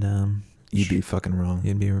 And you'd be fucking wrong.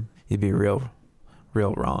 You'd be real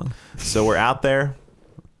wrong. So we're out there.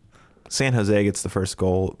 San Jose gets the first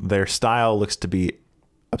goal. Their style looks to be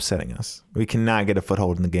upsetting us. We cannot get a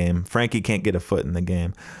foothold in the game. Frankie can't get a foot in the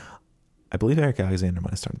game. I believe Eric Alexander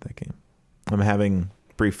might have started that game. I'm having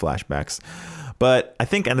brief flashbacks. But I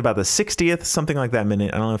think at about the 60th, something like that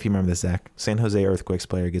minute, I don't know if you remember this, Zach, San Jose Earthquakes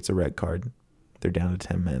player gets a red card. They're down to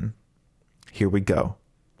 10 men. Here we go.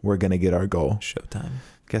 We're going to get our goal. Showtime.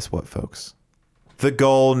 Guess what, folks? The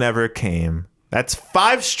goal never came. That's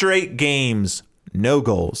 5 straight games, no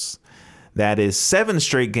goals. That is 7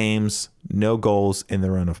 straight games, no goals in the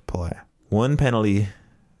run of play. 1 penalty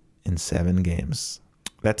in 7 games.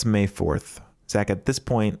 That's May 4th. Zach, at this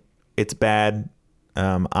point, it's bad.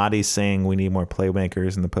 Adi's saying we need more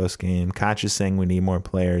playmakers in the postgame. Koch is saying we need more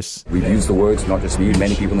players. We've used the words, not just me,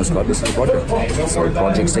 many people in the squad. This is a project. So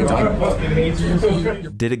projects take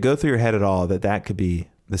time. Did it go through your head at all that could be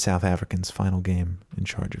the South Africans' final game in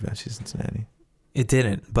charge of FC Cincinnati? It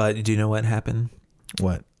didn't, but do you know what happened?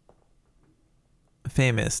 What?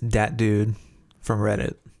 Famous dat dude from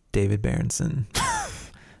Reddit, David Berenson,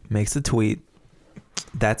 makes a tweet.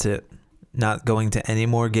 That's it. Not going to any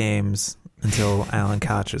more games until Alan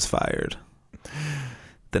Koch is fired.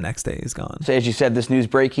 The next day he's gone. So as you said, this news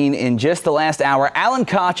breaking in just the last hour. Alan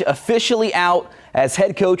Koch officially out as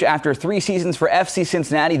head coach after 3 seasons for FC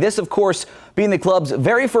Cincinnati. This, of course, being the club's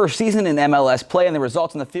very first season in MLS play, and the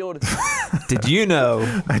results on the field. Did you know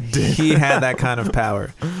he had that kind of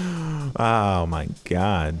power? Oh, my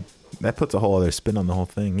God. That puts a whole other spin on the whole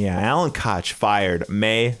thing. Yeah, Alan Koch fired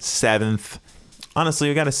May 7th. Honestly,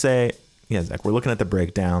 we got to say, yeah, Zach, we're looking at the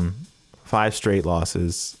breakdown. 5 straight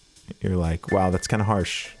losses. You're like, wow, that's kind of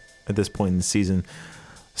harsh at this point in the season.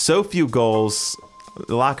 So few goals.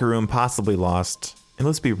 The locker room possibly lost. And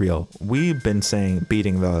let's be real. We've been saying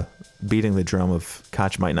beating the drum of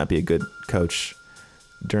Koch might not be a good coach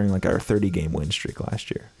during like our 30-game win streak last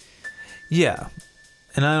year. Yeah.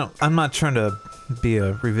 And I'm not trying to be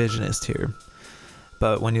a revisionist here.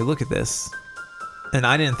 But when you look at this, and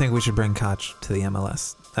I didn't think we should bring Koch to the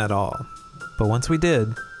MLS at all. But once we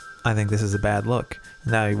did, I think this is a bad look.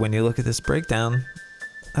 Now, when you look at this breakdown,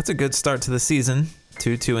 that's a good start to the season.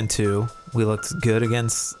 2-2-2. We looked good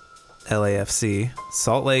against LAFC.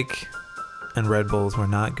 Salt Lake and Red Bulls were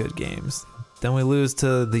not good games. Then we lose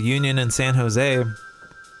to the Union and San Jose.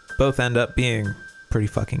 Both end up being pretty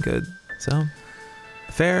fucking good. So,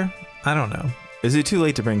 fair? I don't know. Is it too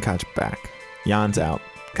late to bring Koch back? Jan's out.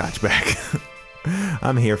 Koch back.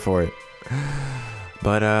 I'm here for it.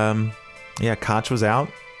 But, yeah, Koch was out.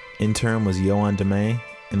 Interim was Yohan Demay.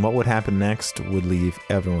 And what would happen next would leave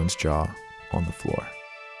everyone's jaw on the floor.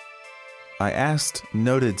 I asked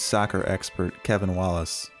noted soccer expert Kevin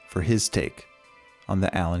Wallace for his take on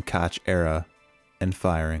the Alan Koch era and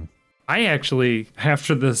firing. I actually,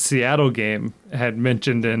 after the Seattle game, had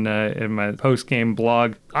mentioned in my post-game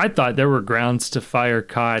blog, I thought there were grounds to fire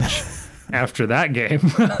Koch after that game.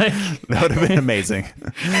 That would have been amazing.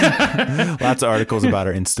 Lots of articles about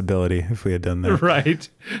our instability if we had done that. Right.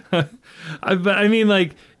 But I mean,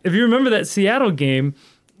 like, if you remember that Seattle game,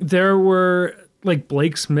 there were, like,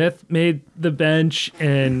 Blake Smith made the bench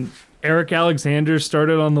and Eric Alexander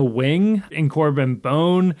started on the wing and Corbin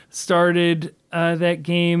Bone started that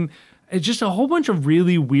game. It's just a whole bunch of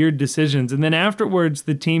really weird decisions. And then afterwards,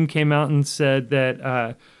 the team came out and said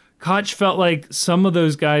that Koch felt like some of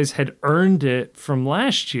those guys had earned it from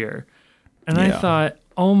last year. And I thought,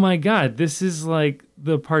 oh my God, this is like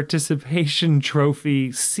the participation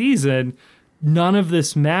trophy season. None of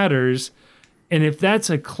this matters. And if that's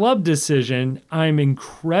a club decision, I'm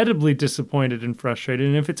incredibly disappointed and frustrated.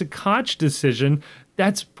 And if it's a Koch decision,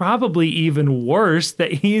 that's probably even worse,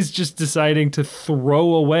 that he's just deciding to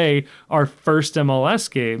throw away our first MLS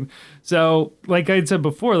game. So, like I said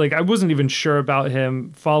before, like I wasn't even sure about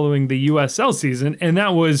him following the USL season, and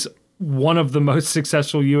that was one of the most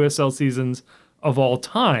successful USL seasons of all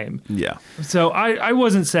time. Yeah. So I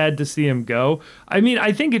wasn't sad to see him go. I mean,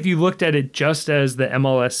 I think if you looked at it just as the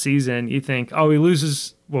MLS season, you think, oh, he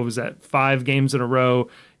loses, 5 games in a row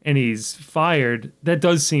and he's fired. That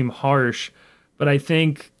does seem harsh. But I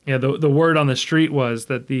think the word on the street was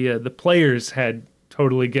that the players had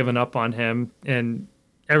totally given up on him, and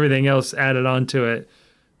everything else added on to it.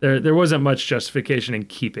 There wasn't much justification in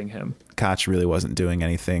keeping him. Koch really wasn't doing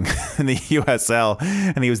anything in the USL,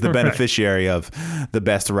 and he was the beneficiary of the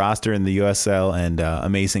best roster in the USL and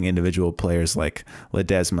amazing individual players like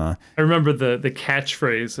Ledesma. I remember the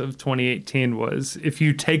catchphrase of 2018 was, if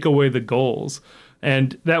you take away the goals.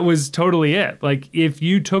 And that was totally it. Like, if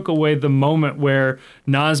you took away the moment where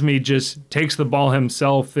Nazmi just takes the ball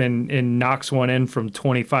himself and knocks one in from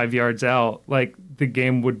 25 yards out, like, the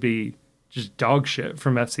game would be just dog shit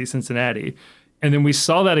from FC Cincinnati. And then we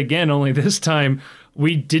saw that again, only this time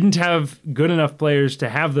we didn't have good enough players to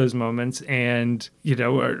have those moments. And,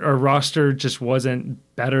 our roster just wasn't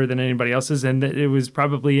better than anybody else's. And it was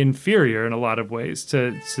probably inferior in a lot of ways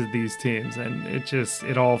to these teams. And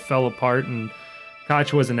it all fell apart, and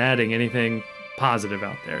Koch wasn't adding anything positive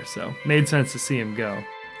out there, so made sense to see him go.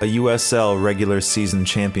 A USL regular season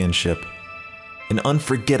championship, an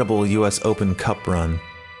unforgettable US Open Cup run,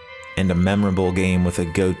 and a memorable game with a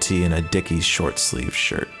goatee and a Dickies short sleeve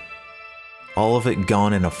shirt. All of it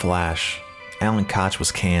gone in a flash. Alan Koch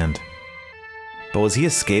was canned. But was he a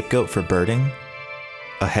scapegoat for birding?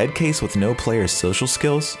 A head case with no player's social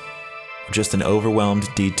skills? Or just an overwhelmed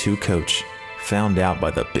D2 coach found out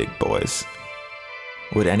by the big boys?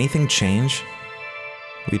 Would anything change?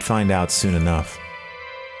 We'd find out soon enough.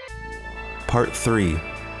 Part 3.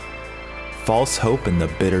 False Hope and the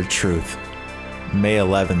Bitter Truth. May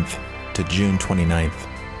 11th to June 29th.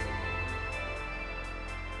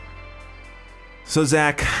 So,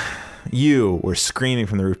 Zach, you were screaming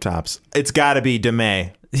from the rooftops, it's got to be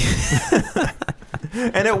Demay.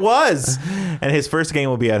 And it was. And his first game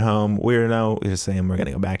will be at home. We're just saying we're going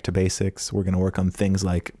to go back to basics. We're going to work on things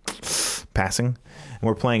like passing. And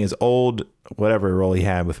we're playing his old, whatever role he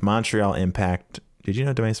had with Montreal Impact. Did you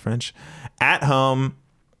know Demay's French? At home.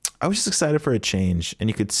 I was just excited for a change. And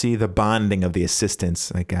you could see the bonding of the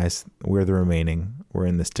assistants. Like, guys, we're the remaining. We're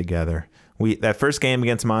in this together. That first game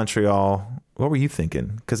against Montreal, what were you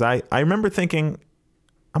thinking? Because I remember thinking,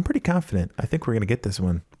 I'm pretty confident. I think we're going to get this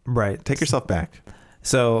one. Right. Take yourself back.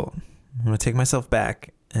 So I'm going to take myself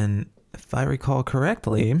back. And if I recall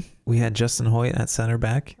correctly, we had Justin Hoyt at center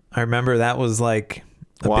back. I remember that was like...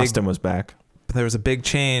 Waston was back. But there was a big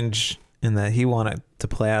change in that he wanted to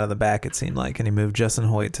play out of the back, it seemed like, and he moved Justin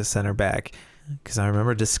Hoyt to center back. Because I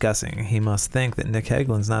remember discussing, he must think that Nick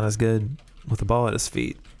Hegland's not as good with the ball at his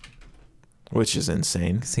feet. Which is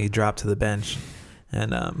insane. Because he dropped to the bench.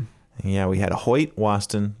 And... yeah, we had Hoyt,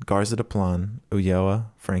 Waston, Garza Duplan, Ulloa,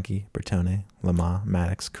 Frankie, Bertone, Lamar,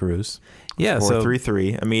 Maddox, Cruz. Yeah,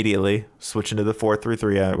 4-3-3 immediately. Switching to the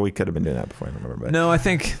 4-3-3. We could have been doing that before, I remember. But. No, I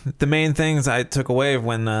think the main things I took away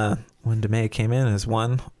when Demay came in is,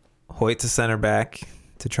 one, Hoyt to center back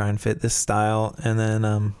to try and fit this style, and then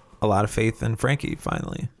a lot of faith in Frankie,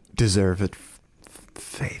 finally. Deserved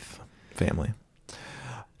faith. Family.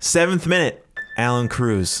 7th minute, Alan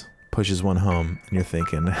Cruz pushes one home, and you're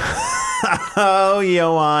thinking, oh,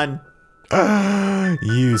 Yohan,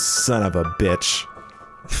 you son of a bitch.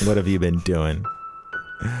 What have you been doing?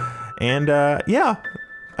 And, yeah,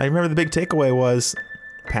 I remember the big takeaway was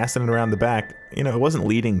passing it around the back. It wasn't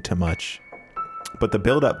leading to much, but the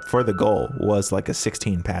build-up for the goal was like a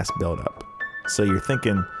 16-pass build-up. So you're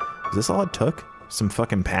thinking, is this all it took? Some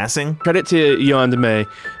fucking passing? Credit to Yohan Demay,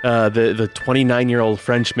 the 29-year-old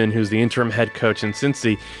Frenchman who's the interim head coach in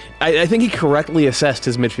Cincy. I think he correctly assessed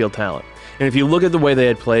his midfield talent. And if you look at the way they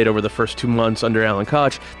had played over the first 2 months under Alan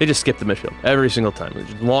Koch, they just skipped the midfield every single time. It was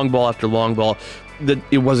just long ball after long ball.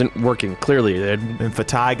 It wasn't working, clearly. And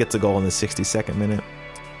Fatai gets a goal in the 62nd minute.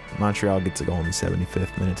 Montreal gets a goal in the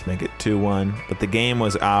 75th minute to make it 2-1. But the game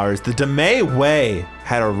was ours. The Demay way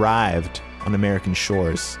had arrived on American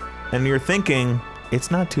shores. And you're thinking,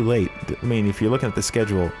 it's not too late. I mean, if you're looking at the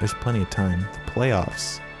schedule, there's plenty of time. The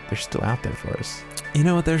playoffs, they're still out there for us. You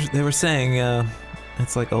know what they were saying?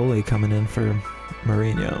 It's like Ole coming in for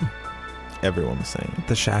Mourinho. Everyone was saying it.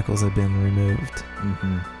 The shackles have been removed.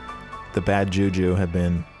 Mm-hmm. The bad juju have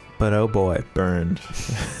been, but oh boy, burned.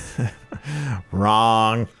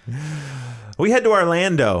 Wrong. We head to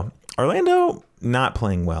Orlando. Orlando not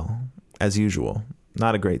playing well, as usual.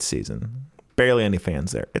 Not a great season. Barely any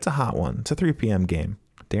fans there. It's a hot one. It's a 3 p.m. game.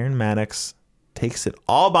 Darren Maddox takes it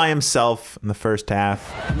all by himself in the first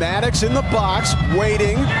half. Maddox in the box,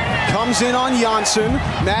 waiting, comes in on Janssen.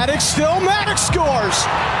 Maddox scores!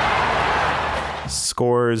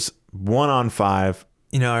 scores 1-on-5.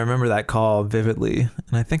 You know, I remember that call vividly,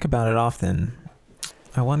 and I think about it often.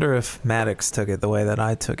 I wonder if Maddox took it the way that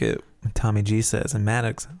I took it, when Tommy G says, and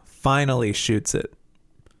Maddox finally shoots it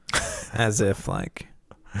as if like,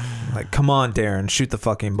 come on, Darren, shoot the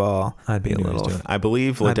fucking ball. I'd be a little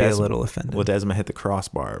offended. Ledesma hit the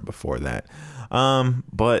crossbar before that.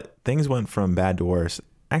 But things went from bad to worse.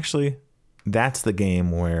 Actually, that's the game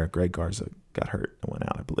where Greg Garza got hurt and went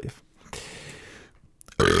out, I believe.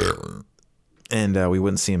 And we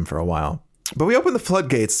wouldn't see him for a while. But we opened the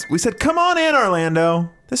floodgates. We said, come on in,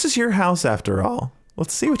 Orlando. This is your house after all.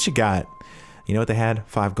 Let's see what you got. You know what they had?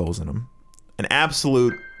 5 goals in them. An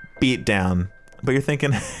absolute beatdown. But you're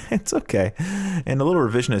thinking, it's okay. And a little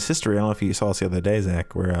revisionist history. I don't know if you saw this the other day,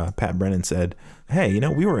 Zach, where Pat Brennan said, hey, you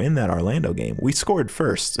know, we were in that Orlando game. We scored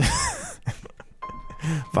first.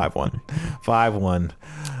 5-1. 5-1.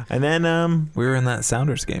 And then... we were in that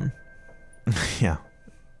Sounders game. Yeah.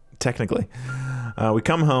 Technically. We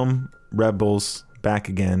come home. Red Bulls back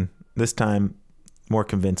again. This time, more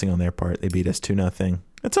convincing on their part. They beat us 2-0.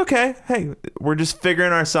 It's okay. Hey, we're just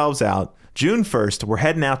figuring ourselves out. June 1st, we're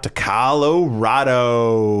heading out to Colorado.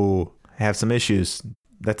 Have some issues.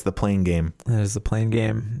 That's the plane game. That is the plane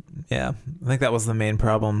game. Yeah, I think that was the main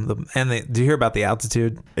problem. Do you hear about the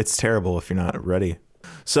altitude? It's terrible if you're not ready.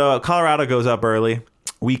 So Colorado goes up early.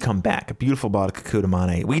 We come back. A beautiful ball to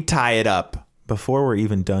Kakutamane. We tie it up. Before we're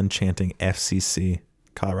even done chanting FCC,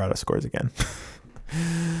 Colorado scores again.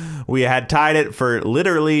 We had tied it for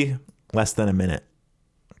literally less than a minute.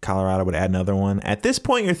 Colorado would add another one. At this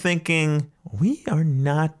point, you're thinking, we are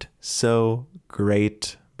not so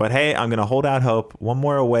great. But hey, I'm going to hold out hope. One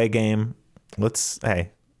more away game.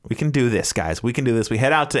 Hey, we can do this, guys. We can do this. We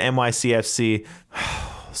head out to NYCFC.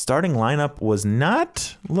 Starting lineup was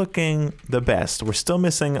not looking the best. We're still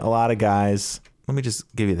missing a lot of guys. Let me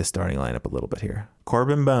just give you the starting lineup a little bit here.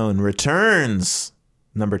 Corbin Bone returns.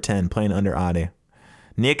 Number 10, playing under Ade.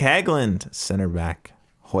 Nick Hagland, center back.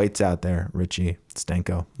 Hoyt's out there. Richie,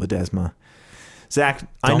 Stenko, Ledesma. Zach,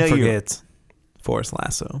 I know you... Don't forget Forrest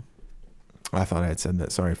Lasso. I thought I had said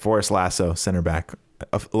that. Sorry. Forrest Lasso, center back.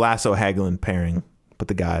 Lasso Hagland pairing. But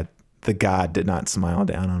the God did not smile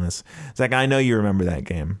down on us. Zach, I know you remember that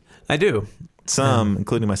game. I do. Some,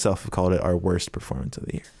 including myself, have called it our worst performance of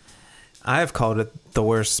the year. I have called it the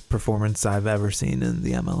worst performance I've ever seen in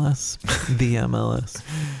the MLS. The MLS.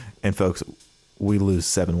 And folks, we lose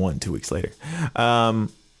 7-1 2 weeks later.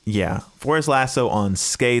 Yeah. Forrest Lasso on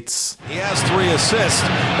skates. He has 3 assists.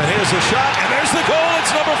 And here's a shot. And there's the goal.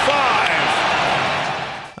 It's number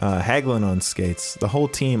 5. Hagland on skates. The whole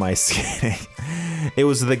team ice skating. It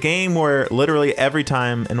was the game where literally every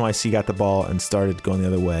time NYC got the ball and started going the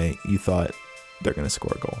other way, you thought they're going to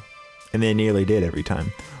score a goal. And they nearly did every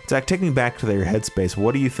time. Zach, take me back to their headspace.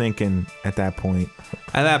 What are you thinking at that point?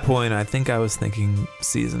 At that point, I think I was thinking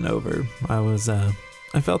season over.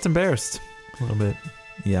 I felt embarrassed a little bit.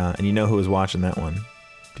 Yeah, and you know who was watching that one? Do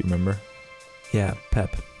you remember? Yeah,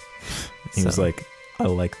 Pep. He was like, I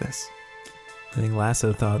like this. I think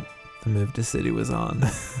Lasso thought the move to City was on.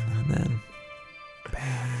 And then,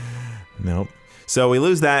 bam. Nope. So we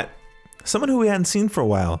lose that. Someone who we hadn't seen for a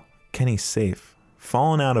while, Kenny Safe,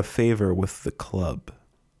 fallen out of favor with the club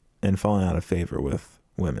and fallen out of favor with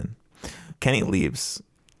women. Kenny leaves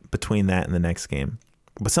between that and the next game.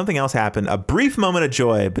 But something else happened. A brief moment of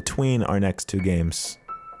joy between our next 2 games.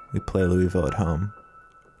 We play Louisville at home.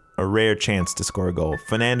 A rare chance to score a goal.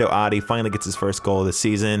 Fernando Adi finally gets his first goal of the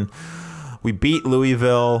season. We beat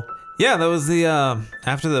Louisville. Yeah, that was the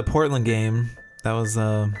after the Portland game. That was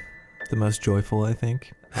the most joyful, I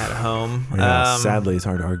think, at home. Yeah, sadly, it's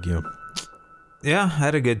hard to argue. Yeah, I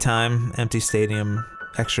had a good time. Empty stadium,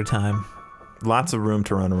 extra time. Lots of room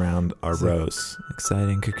to run around our rows.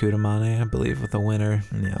 Exciting. Kakutamane, I believe, with the winner.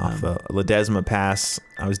 Yeah, off a Ledesma pass.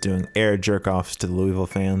 I was doing air jerk-offs to the Louisville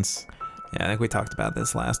fans. Yeah, I think we talked about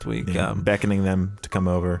this last week. Yeah, beckoning them to come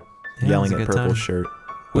over, yelling at Purple Shirt.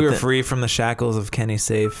 We were free from the shackles of Kenny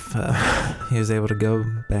Safe. He was able to go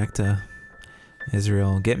back to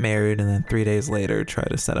Israel, get married, and then 3 days later try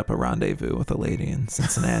to set up a rendezvous with a lady in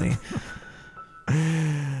Cincinnati.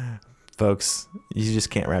 Folks, you just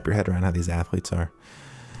can't wrap your head around how these athletes are.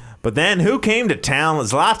 But then who came to town?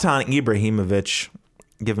 Zlatan Ibrahimovic,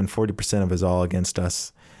 giving 40% of his all against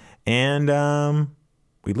us. And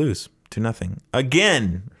we lose 2-0.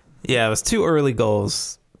 Again. Yeah, it was 2 early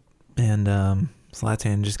goals. And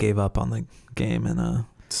Zlatan just gave up on the game. And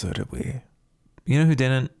so did we. You know who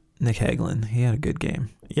didn't? Nick Hagland. He had a good game.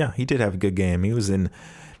 Yeah, he did have a good game. He was in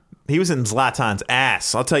Zlatan's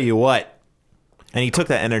ass. I'll tell you what. And he took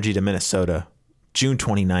that energy to Minnesota, June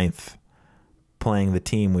 29th, playing the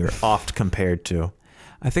team we were oft compared to.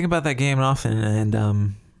 I think about that game often,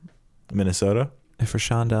 and Minnesota? If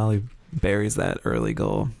Rashawn Daly buries that early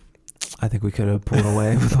goal, I think we could have pulled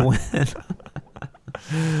away with a win.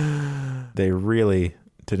 They really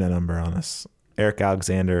did a number on us. Eric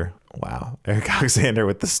Alexander. Wow. Eric Alexander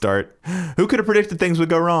with the start. Who could have predicted things would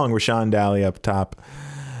go wrong? Rashawn Daly up top.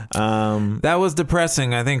 That was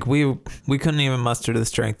depressing. I think we couldn't even muster the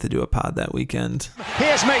strength to do a pod that weekend.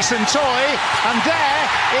 Here's Mason Toye, and there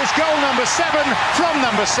is goal number 7 from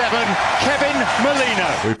number 7, Kevin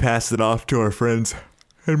Molino. We passed it off to our friends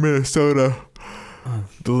in Minnesota.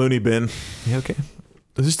 The loony bin. You okay?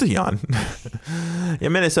 It's just a yawn. Yeah,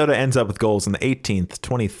 Minnesota ends up with goals in the 18th,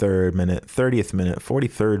 23rd minute, 30th minute,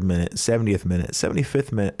 43rd minute, 70th minute,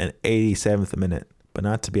 75th minute, and 87th minute. But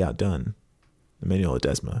not to be outdone, Emmanuel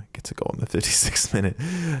Ledesma gets a goal in the 56th minute.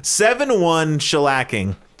 7-1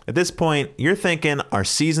 shellacking. At this point, you're thinking our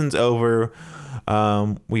season's over.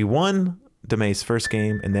 We won DeMay's first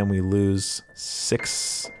game, and then we lose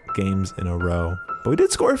 6 games in a row. But we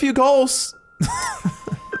did score a few goals.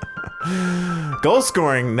 Goal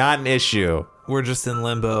scoring, not an issue. We're just in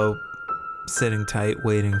limbo, sitting tight,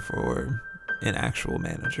 waiting for an actual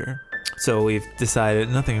manager. So we've decided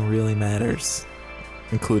nothing really matters.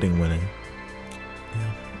 Including winning.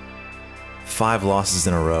 Yeah. 5 losses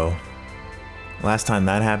in a row. Last time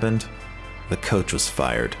that happened, the coach was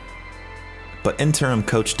fired. But interim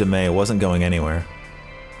coach DeMay wasn't going anywhere.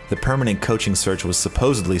 The permanent coaching search was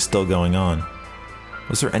supposedly still going on.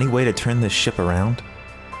 Was there any way to turn this ship around?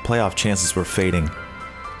 Playoff chances were fading,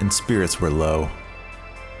 and spirits were low.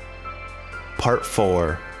 Part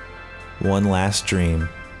 4, One Last Dream,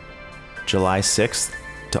 July 6th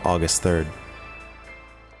to August 3rd.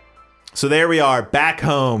 So there we are, back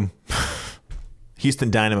home. Houston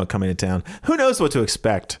Dynamo coming to town. Who knows what to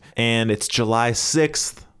expect? And it's July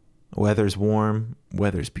 6th. Weather's warm,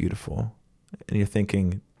 weather's beautiful. And you're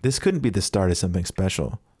thinking, this couldn't be the start of something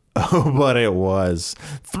special. Oh, but it was.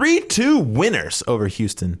 3-2 winners over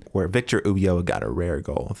Houston, where Victor Ulloa got a rare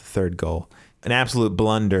goal, the third goal. An absolute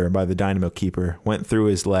blunder by the Dynamo keeper. Went through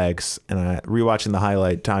his legs. And rewatching the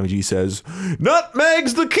highlight, Tommy G says,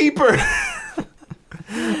 "Nutmeg's the keeper."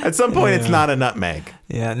 At some point, It's not a nutmeg.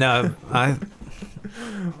 Yeah, no, I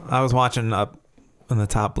was watching up on the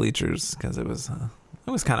top bleachers because it was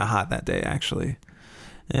kind of hot that day, actually.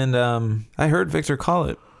 And I heard Victor call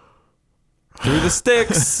it. Through the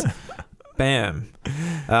sticks. Bam.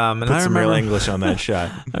 And Put some real English on that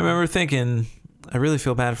shot. I remember thinking, I really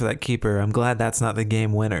feel bad for that keeper. I'm glad that's not the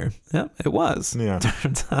game winner. Yep, it was. Yeah.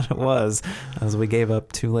 Turns out it was, as we gave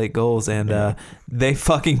up 2 late goals, and they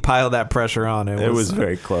fucking piled that pressure on. It was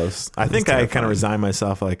very close. I think I kind of resigned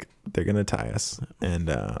myself, like, they're going to tie us. And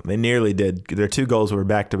they nearly did. Their 2 goals were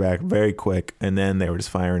back-to-back, very quick, and then they were just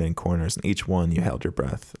firing in corners, and each one you held your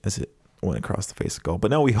breath as it went across the face of goal.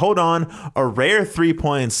 But no, we hold on a rare 3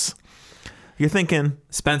 points. You're thinking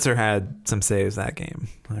Spencer had some saves that game.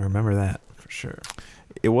 I remember that for sure.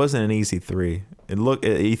 It wasn't an easy 3.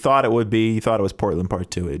 You thought it would be. You thought it was Portland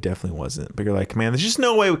Part 2. It definitely wasn't. But you're like, man, there's just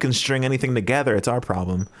no way we can string anything together. It's our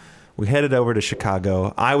problem. We headed over to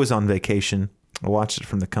Chicago. I was on vacation. I watched it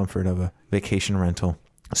from the comfort of a vacation rental.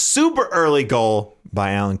 A super early goal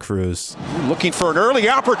by Alan Cruz. Looking for an early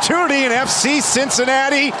opportunity, and FC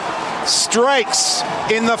Cincinnati strikes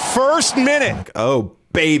in the first minute. Like, oh,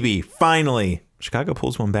 baby, finally. Chicago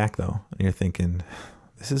pulls one back, though. And you're thinking,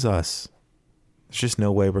 this is us. There's just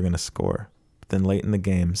no way we're going to score. But then late in the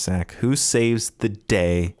game, Zach, who saves the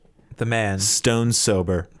day? The man. Stone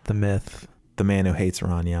sober. The myth. The man who hates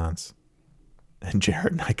Ron Jans. And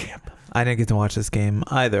Jared Nykamp. I didn't get to watch this game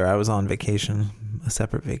either. I was on vacation, a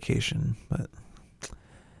separate vacation, but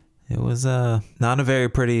it was not a very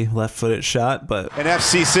pretty left-footed shot. But and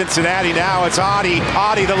FC Cincinnati now, it's Adi.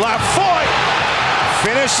 Adi, the left foot,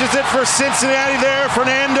 finishes it for Cincinnati there.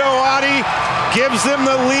 Fernando Adi gives them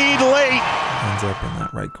the lead late. Ends up in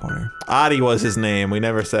that right corner. Adi was his name. We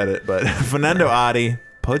never said it, but Fernando Adi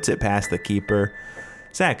puts it past the keeper.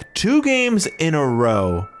 Zach, 2 games in a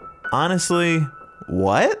row. Honestly,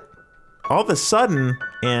 what? All of a sudden,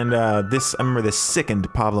 and I remember this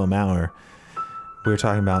sickened Pablo Maurer. We were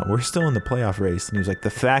talking about, we're still in the playoff race. And he was like, the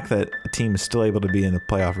fact that a team is still able to be in the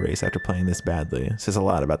playoff race after playing this badly says a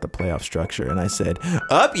lot about the playoff structure. And I said,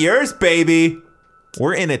 up yours, baby.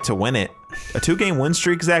 We're in it to win it. A 2-game win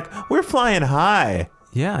streak, Zach. We're flying high.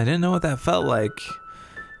 Yeah, I didn't know what that felt like.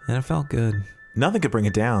 And it felt good. Nothing could bring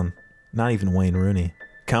it down. Not even Wayne Rooney.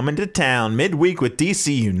 Coming to town midweek with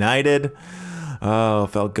DC United. Oh,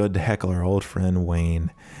 felt good to heckle our old friend Wayne.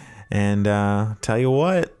 And tell you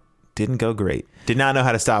what, didn't go great. Did not know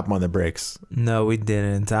how to stop him on the brakes. No, we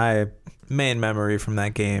didn't. Main memory from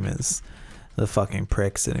that game is the fucking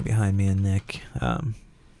prick sitting behind me and Nick.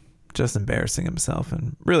 Just embarrassing himself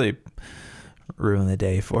and really ruin the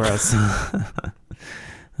day for us.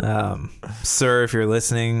 Sir, if you're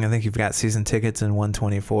listening, I think you've got season tickets in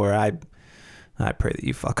 124. I pray that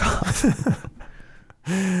you fuck off.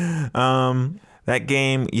 That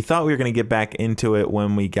game, you thought we were going to get back into it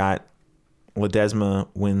when we got Ledesma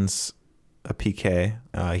wins a PK.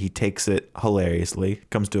 He takes it hilariously.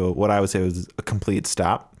 Comes to what I would say was a complete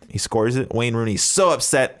stop. He scores it. Wayne Rooney's so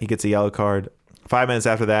upset. He gets a yellow card. 5 minutes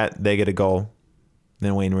after that, they get a goal.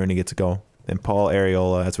 Then Wayne Rooney gets a goal. Then Paul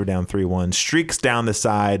Areola, as we're down 3-1, streaks down the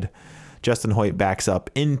side. Justin Hoyt backs up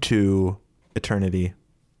into eternity.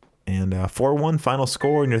 And 4-1 final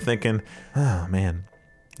score. And you're thinking, oh, man.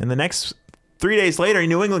 And the next 3 days later,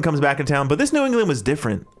 New England comes back in town. But this New England was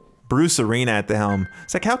different. Bruce Arena at the helm.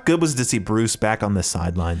 It's like, how good was it to see Bruce back on the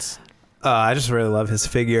sidelines? I just really love his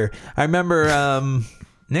figure. I remember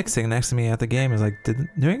Nick sitting next to me at the game. He was like, did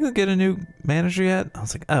New England get a new manager yet? I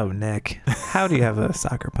was like, oh, Nick, how do you have a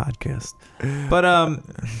soccer podcast? But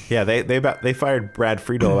yeah, they fired Brad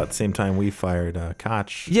Friedel about the same time we fired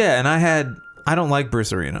Koch. Yeah, and I don't like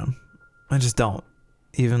Bruce Arena. I just don't.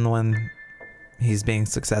 Even when he's being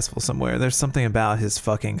successful somewhere, there's something about his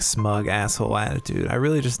fucking smug asshole attitude I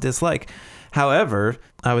really just dislike. However,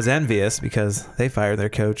 I was envious because they fired their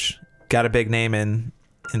coach, got a big name in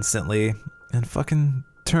instantly, and fucking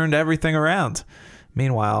turned everything around.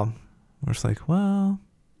 Meanwhile, we're just like, well,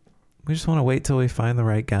 we just want to wait till we find the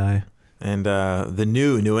right guy. And the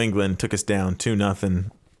New England took us down 2-0.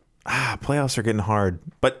 Playoffs are getting hard.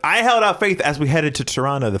 But I held out faith as we headed to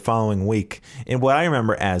Toronto the following week in what I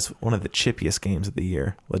remember as one of the chippiest games of the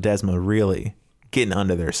year. Ledesma really getting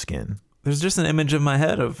under their skin. There's just an image in my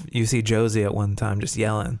head of you see Josie at one time just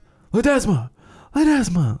yelling, Ledesma!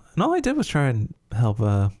 Ledesma! And all I did was try and help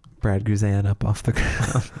Brad Guzan up off the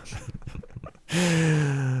ground.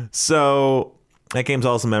 So that game's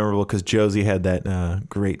also memorable because Josie had that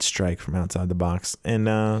great strike from outside the box. And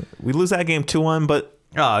we lose that game 2-1, but...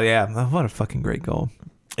 Oh, yeah. What a fucking great goal.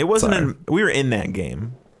 It wasn't... we were in that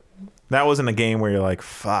game. That wasn't a game where you're like,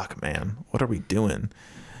 fuck, man, what are we doing?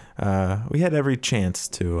 We had every chance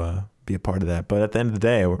to be a part of that. But at the end of the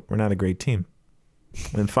day, we're not a great team.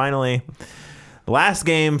 And finally, the last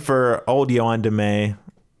game for old Yohan Demay,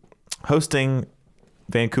 hosting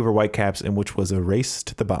Vancouver Whitecaps, in which was a race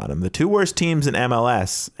to the bottom. The two worst teams in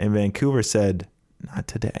MLS, and Vancouver said, not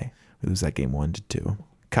today. We lose that game 1-2.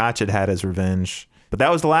 Koch had his revenge. But that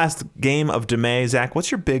was the last game of Demay. Zach,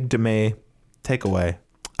 what's your big Demay takeaway?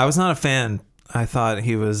 I was not a fan. I thought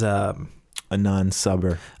he was a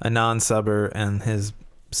non-subber. A non-subber, and his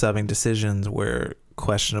subbing decisions were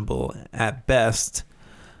questionable at best.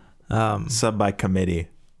 Sub by committee.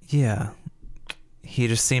 Yeah. He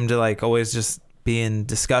just seemed to like always just be in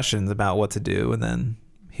discussions about what to do, and then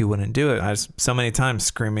he wouldn't do it. I was so many times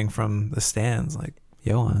screaming from the stands like,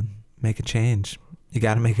 Yohan, make a change. You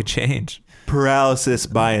got to make a change. Paralysis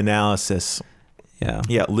by analysis. Yeah.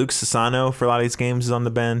 Yeah, Luke Sassano for a lot of these games is on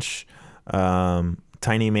the bench.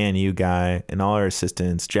 Tiny Man U guy and all our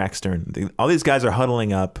assistants, Jack Stern. All these guys are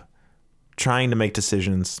huddling up, trying to make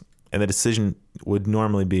decisions, and the decision would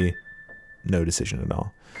normally be no decision at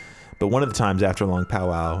all. But one of the times after a long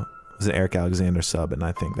powwow was an Eric Alexander sub, and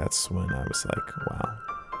I think that's when I was like, wow,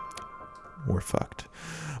 we're fucked.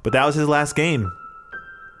 But that was his last game.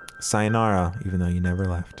 Sayonara, even though you never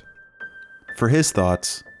left. For his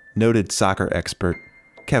thoughts, noted soccer expert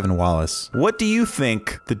Kevin Wallace. What do you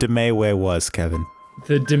think the Demay way was, Kevin?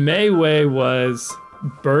 The Demay way was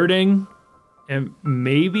Birding and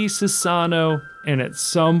maybe Sassano, and at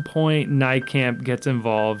some point Nijkamp gets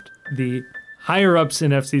involved. The higher-ups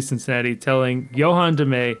in FC Cincinnati telling Yohan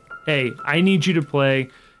Demay, hey, I need you to play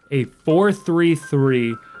a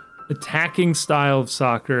 4-3-3 attacking style of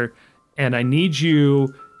soccer, and I need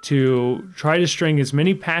you to try to string as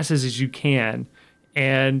many passes as you can,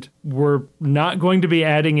 and we're not going to be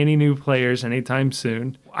adding any new players anytime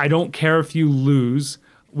soon. I don't care if you lose.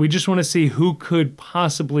 We just want to see who could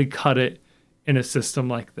possibly cut it in a system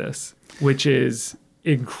like this, which is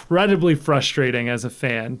incredibly frustrating as a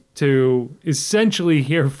fan to essentially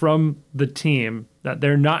hear from the team that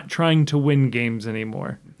they're not trying to win games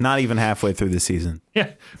anymore. Not even halfway through the season.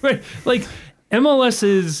 Yeah, right. Like,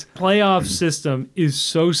 MLS's playoff system is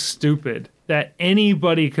so stupid that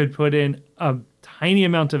anybody could put in a tiny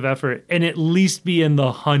amount of effort and at least be in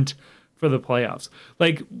the hunt for the playoffs.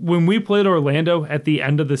 Like when we played Orlando at the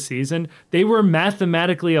end of the season, they were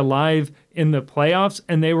mathematically alive in the playoffs,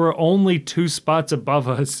 and they were only 2 spots above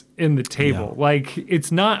us in the table. Yeah. Like,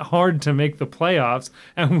 it's not hard to make the playoffs,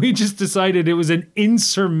 and we just decided it was an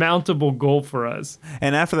insurmountable goal for us.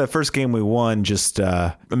 And after that first game we won, just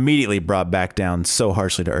immediately brought back down so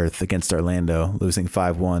harshly to earth against Orlando, losing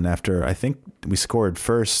 5-1 after I think we scored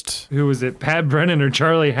first. Who was it? Pat Brennan or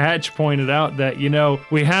Charlie Hatch pointed out that,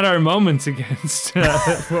 we had our moments against,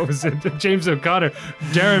 what was it? James O'Connor.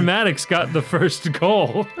 Darren Maddox got the first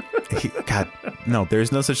goal. God, no,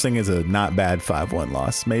 there's no such thing as a not bad 5-1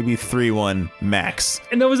 loss. Maybe 3-1 max.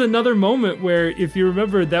 And there was another moment where, if you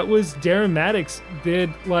remember, that was Darren Maddox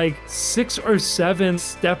did like 6 or 7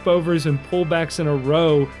 step overs and pullbacks in a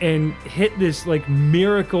row and hit this like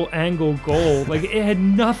miracle angle goal. Like, it had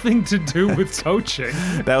nothing to do with coaching.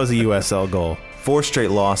 That was a USL goal. 4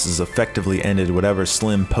 straight losses effectively ended whatever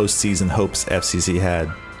slim postseason hopes FCC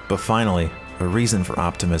had. But finally, a reason for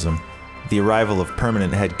optimism. The arrival of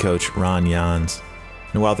permanent head coach Ron Jans.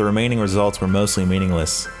 And while the remaining results were mostly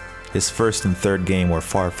meaningless, his first and third game were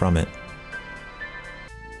far from it.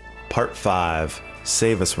 Part 5.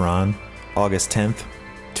 Save Us, Ron. August 10th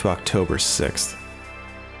to October 6th.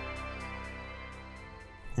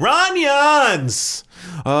 Ron Jans!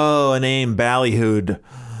 Oh, a name ballyhooed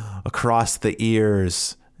across the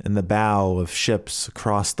ears and the bow of ships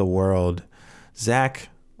across the world. Zach,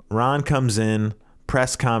 Ron comes in,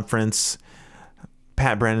 press conference.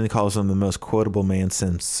 Pat Brennan calls him the most quotable man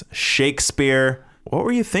since Shakespeare. What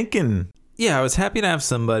were you thinking? Yeah, I was happy to have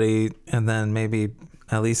somebody and then maybe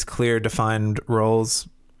at least clear defined roles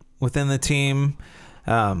within the team.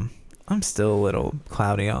 I'm still a little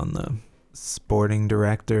cloudy on the sporting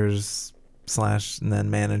directors / and then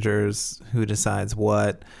managers, who decides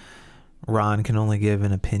what. Ron can only give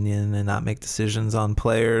an opinion and not make decisions on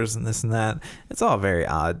players and this and that. It's all very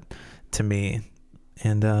odd to me.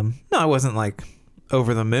 And no, I wasn't like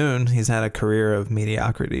over the moon. He's had a career of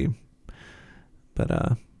mediocrity.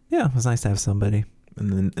 But yeah, it was nice to have somebody.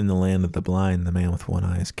 In the land of the blind, the man with one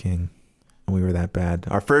eye is king. And we were that bad.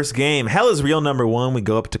 Our first game, hell is real number 1. We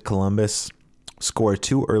go up to Columbus, score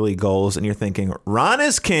 2 early goals, and you're thinking, Ron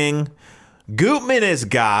is king, Gutman is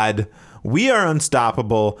God, we are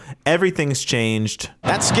unstoppable, everything's changed.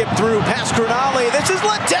 That skip through past Granale. This is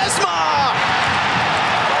Ledesma!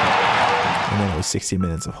 And then it was 60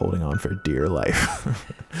 minutes of holding on for dear life.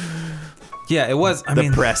 Yeah, it was.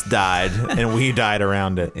 The press died, and we died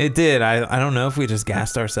around it. It did. I don't know if we just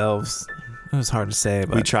gassed ourselves. It was hard to say,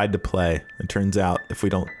 but we tried to play. It turns out if we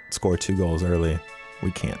don't score 2 goals early,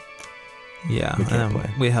 we can't. Yeah, we can't play.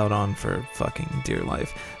 We held on for fucking dear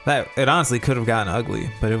life. It honestly could have gotten ugly,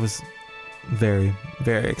 but it was very,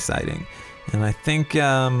 very exciting. And I think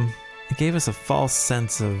it gave us a false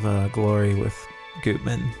sense of glory with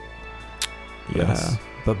Gutman. Yes.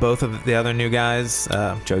 But both of the other new guys,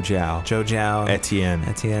 Joe Zhao,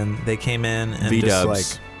 Etienne, they came in and V-dubs. just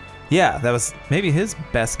like, yeah, that was maybe his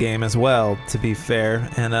best game as well, to be fair.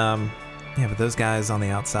 And yeah, but those guys on the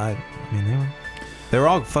outside, I mean, they were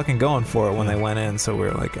all fucking going for it when they went in. So we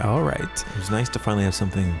were like, all right. It was nice to finally have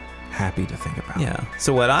something happy to think about. Yeah.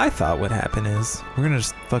 So what I thought would happen is we're gonna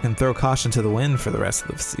just fucking throw caution to the wind for the rest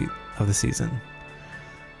of the season.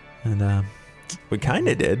 And we kind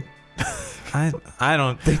of did. I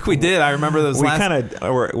don't think we did. I remember those we kind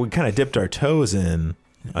of dipped our toes in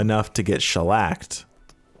enough to get shellacked,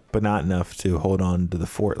 but not enough to hold on to the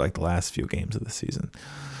fort like the last few games of the season.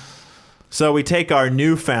 So we take our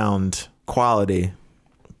newfound quality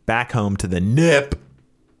back home to the NIP.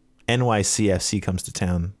 NYCFC comes to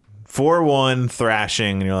town. 4-1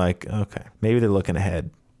 thrashing, and you're like, okay, maybe they're looking ahead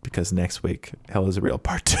because next week, hell is a real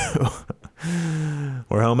part 2.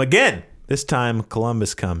 We're home again. This time,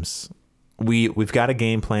 Columbus comes. We've got a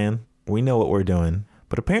game plan. We know what we're doing.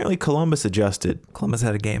 But apparently Columbus adjusted. Columbus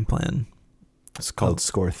had a game plan. It's called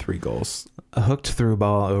score 3 goals. A hooked through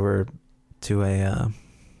ball over to a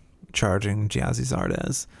charging Giazzi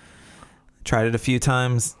Zardes. Tried it a few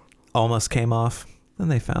times, almost came off. Then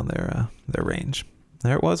they found their range.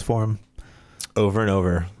 There it was for them. Over and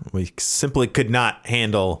over. We simply could not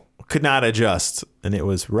adjust. And it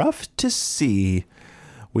was rough to see.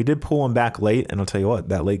 We did pull him back late, and I'll tell you what,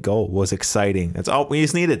 that late goal was exciting. That's all. We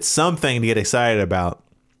just needed something to get excited about.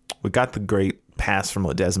 We got the great pass from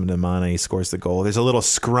Ledesma to Mana. He scores the goal. There's a little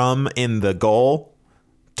scrum in the goal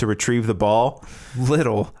to retrieve the ball.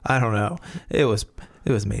 Little, I don't know. It was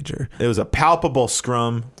major. It was a palpable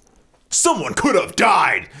scrum. Someone could have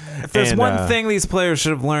died. If there's one thing these players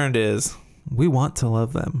should have learned is we want to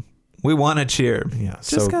love them. We want to cheer. Yeah,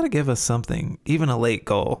 just got to give us something, even a late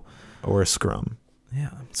goal or a scrum.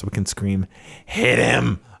 Yeah. So we can scream, hit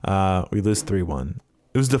him. We lose 3-1.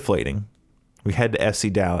 It was deflating. We head to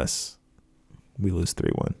FC Dallas We lose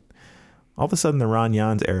 3-1. All of a sudden, the Ron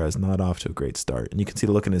Jans era is not off to a great start. And you can see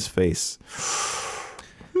the look in his face.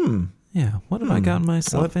 Yeah, what have I gotten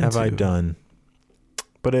myself into? What have I done?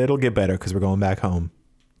 But it'll get better because we're going back home.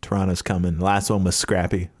 Toronto's coming. The last one was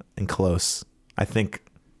scrappy and close. I think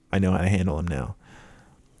I know how to handle him now.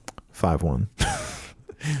 5-1.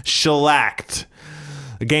 Shellacked.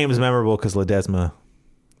 The game is memorable because Ledesma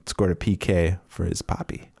scored a PK for his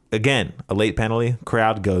poppy. Again, a late penalty.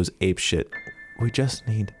 Crowd goes apeshit. We just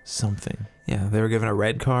need something. Yeah, they were given a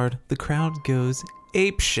red card. The crowd goes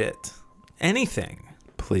apeshit. Anything.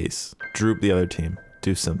 Please, droop the other team.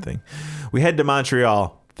 Do something. We head to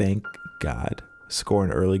Montreal. Thank God. Score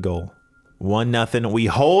an early goal. 1-0. We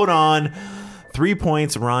hold on. 3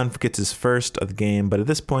 points. Ron gets his first of the game, but at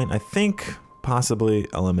this point, I think possibly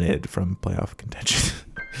eliminated from playoff contention.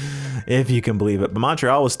 If you can believe it. But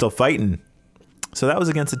Montreal was still fighting. So that was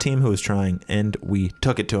against a team who was trying, and we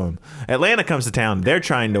took it to them. Atlanta comes to town. They're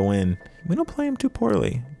trying to win. We don't play them too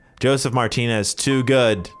poorly. Joseph Martinez, too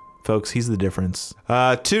good. Folks, he's the difference.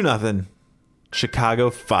 2-0. Chicago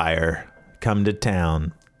Fire come to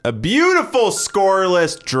town. A beautiful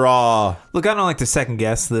scoreless draw. Look, I don't like to second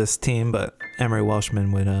guess this team, but Emery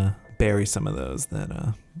Welshman would bury some of those that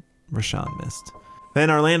Rashawn missed. Then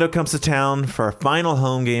Orlando comes to town for our final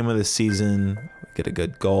home game of the season. We get a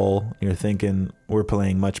good goal. You're thinking we're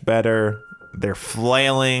playing much better. They're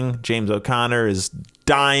flailing. James O'Connor is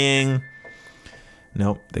dying.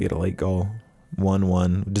 Nope, they get a late goal.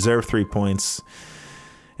 1-1. Deserve 3 points.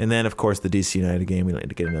 And then, of course, the DC United game. We don't need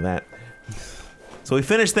to get into that. So we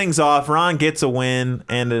finish things off. Ron gets a win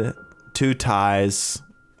and 2 ties.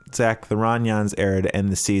 Zach, the Ron Jans era to end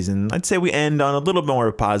the season. I'd say we end on a little more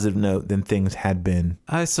of a positive note than things had been.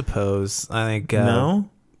 I suppose. I think no?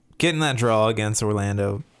 Getting that draw against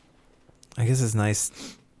Orlando, I guess it's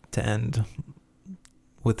nice to end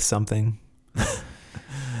with something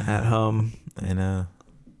at home. And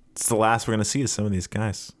it's the last we're going to see of some of these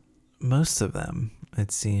guys. Most of them,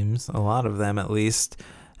 it seems. A lot of them, at least.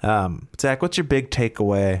 Zach, what's your big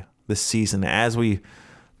takeaway this season as we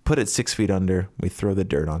put it 6 feet under, we throw the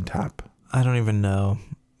dirt on top? I don't even know.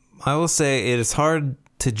 I will say it is hard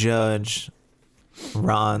to judge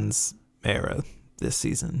Ron's era this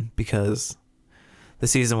season because the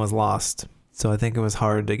season was lost. So I think it was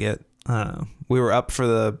hard to get, I don't know. We were up for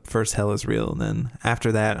the first Hell is Real. And then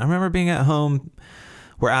after that, I remember being at home.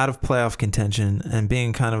 We're out of playoff contention and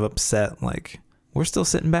being kind of upset. Like, we're still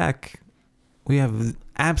sitting back. We have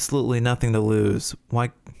absolutely nothing to lose.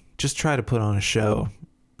 Why just try to put on a show?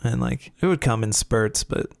 And like, it would come in spurts,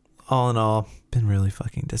 but all in all, been really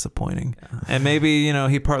fucking disappointing. And maybe,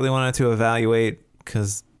 he partly wanted to evaluate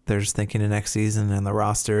because they're just thinking of next season and the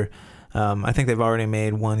roster. I think they've already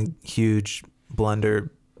made one huge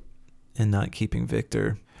blunder in not keeping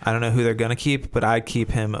Victor. I don't know who they're going to keep, but I'd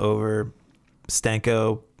keep him over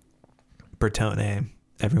Stanko, Bertone,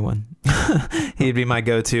 everyone. He'd be my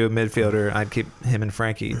go-to midfielder. I'd keep him and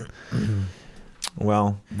Frankie.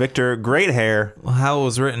 Well, Victor, great hair. Well, how it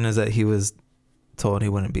was written is that he was told he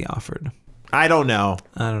wouldn't be offered. I don't know.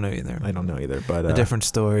 I don't know either. But a different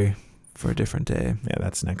story for a different day. Yeah,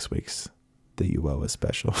 that's next week's The UOA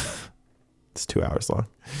special. It's 2 hours long.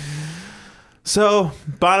 So,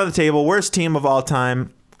 bottom of the table, worst team of all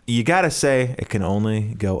time. You got to say it can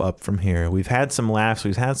only go up from here. We've had some laughs.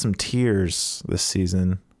 We've had some tears this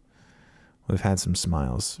season. We've had some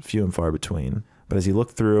smiles, few and far between. But as you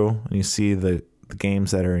look through and you see the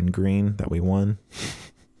games that are in green that we won,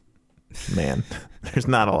 man, there's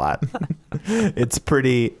not a lot. It's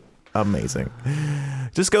pretty amazing.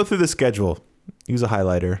 Just go through the schedule. Use a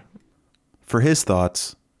highlighter. For his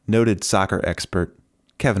thoughts, noted soccer expert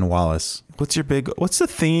Kevin Wallace. What's the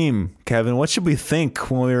theme, Kevin? What should we think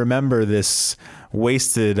when we remember this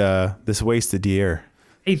wasted year?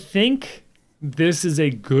 I think this is a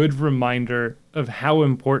good reminder of how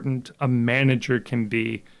important a manager can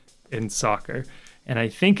be in soccer. And I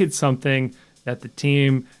think it's something that the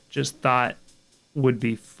team just thought would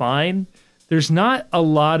be fine. There's not a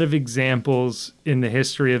lot of examples in the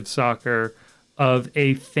history of soccer of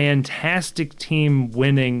a fantastic team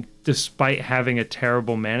winning despite having a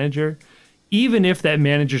terrible manager, even if that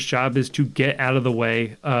manager's job is to get out of the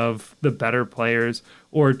way of the better players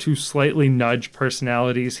or to slightly nudge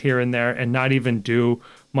personalities here and there and not even do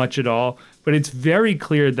much at all. But it's very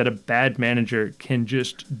clear that a bad manager can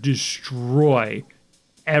just destroy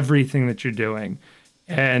everything that you're doing.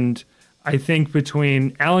 And I think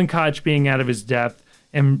between Alan Koch being out of his depth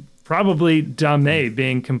and probably Dame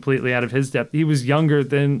being completely out of his depth, he was younger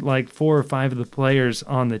than like 4 or 5 of the players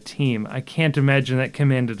on the team. I can't imagine that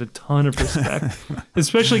commanded a ton of respect,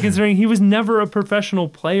 especially considering he was never a professional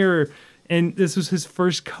player And this was his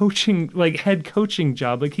first head coaching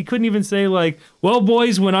job. Like, he couldn't even say, like, well,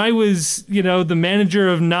 boys, when I was, the manager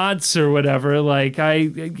of Knott's or whatever, like,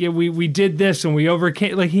 we did this and we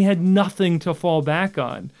overcame. Like, he had nothing to fall back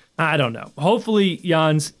on. I don't know. Hopefully,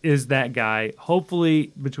 Jans is that guy.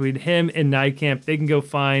 Hopefully, between him and Nijkamp, they can go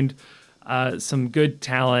find some good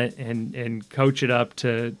talent and coach it up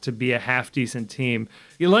to be a half-decent team.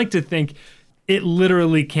 You like to think it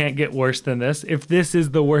literally can't get worse than this. If this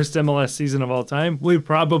is the worst MLS season of all time, we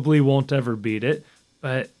probably won't ever beat it.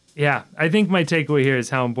 But yeah, I think my takeaway here is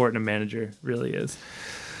how important a manager really is.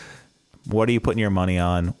 What are you putting your money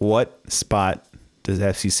on? What spot does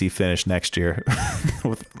FCC finish next year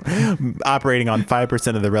with operating on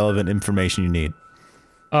 5% of the relevant information you need?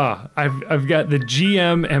 I've got the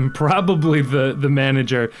GM and probably the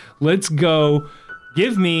manager. Let's go.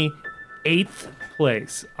 Give me 8th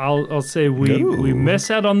place. I'll say we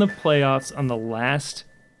miss out on the playoffs on the last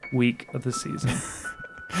week of the season.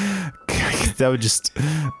 That would just.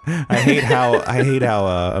 I hate how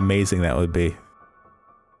amazing that would be.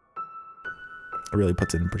 It really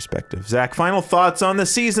puts it in perspective. Zach, final thoughts on the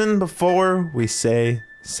season before we say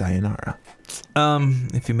sayonara.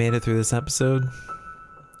 If you made it through this episode,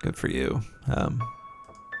 good for you.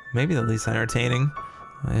 Maybe the least entertaining.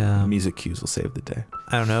 Music cues will save the day.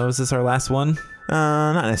 I don't know. Is this our last one?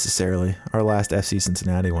 Not necessarily. Our last FC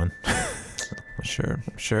Cincinnati one.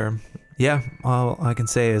 Sure. Yeah, all I can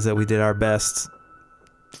say is that we did our best.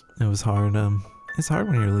 It was hard. It's hard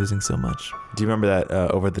when you're losing so much. Do you remember that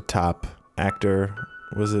over-the-top actor?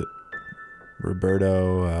 Was it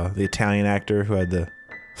Roberto, the Italian actor who had the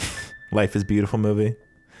Life is Beautiful movie?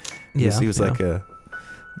 He was like kind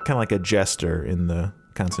of like a jester in the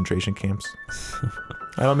concentration camps.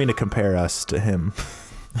 I don't mean to compare us to him.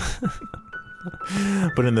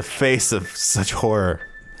 But in the face of such horror,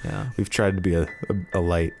 we've tried to be a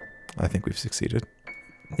light. I think we've succeeded.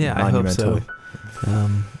 Yeah, I hope so.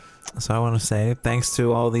 So I want to say thanks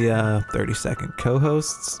to all the 30-second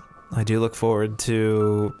co-hosts. I do look forward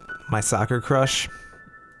to my soccer crush,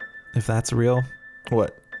 if that's real.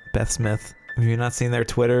 What? Beth Smith. Have you not seen their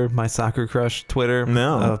Twitter, my soccer crush Twitter?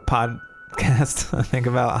 No. Podcast, I think,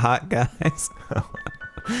 about hot guys.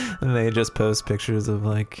 And they just post pictures of,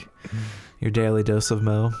 like, your daily dose of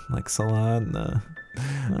Mo, like Salah. And,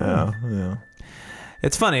 yeah.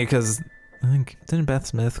 It's funny because I think, didn't Beth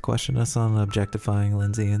Smith question us on objectifying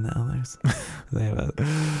Lindsay, and now they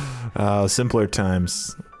have simpler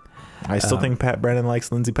times. I still think Pat Brennan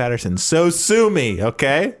likes Lindsay Patterson. So sue me,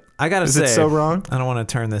 okay? I gotta say, is it so wrong? I don't want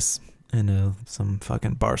to turn this into some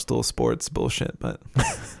fucking Barstool Sports bullshit, but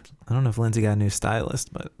I don't know if Lindsay got a new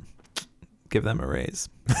stylist, but give them a raise.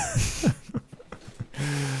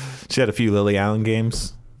 She had a few Lily Allen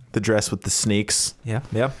games. The dress with the sneaks. Yeah.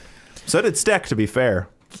 So did Steck, to be fair.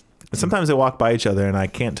 Sometimes they walk by each other, and I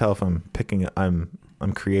can't tell if I'm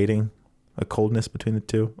creating a coldness between the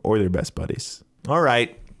two, or they're best buddies. All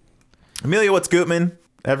right. Amelia, what's Gutman?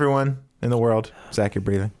 Everyone in the world. Zach, you're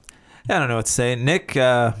breathing. Yeah, I don't know what to say. Nick,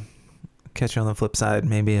 catch you on the flip side.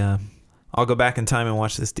 Maybe I'll go back in time and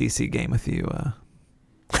watch this DC game with you.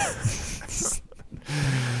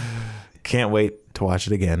 Can't wait to watch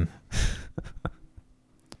it again.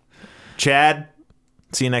 Chad,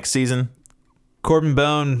 see you next season. Corbin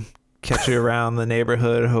Bone, catch you around the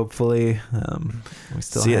neighborhood, hopefully. We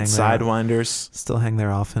still see you at Sidewinders. Still hang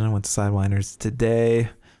there often. I went to Sidewinders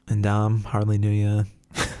today. And Dom, hardly knew you.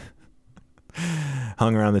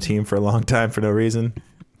 Hung around the team for a long time for no reason.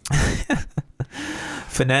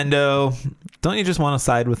 Fernando, don't you just want to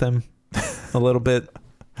side with him a little bit?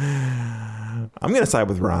 I'm going to side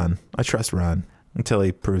with Ron. I trust Ron until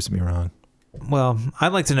he proves me wrong. Well,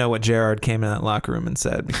 I'd like to know what Gerard came in that locker room and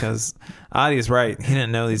said, because Adi's right. He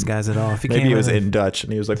didn't know these guys at all. If Maybe he was in Dutch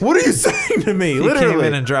and he was like, "What are you saying to me?" Literally. He came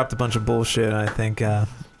in and dropped a bunch of bullshit. I think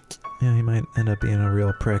he might end up being a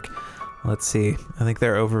real prick. Let's see. I think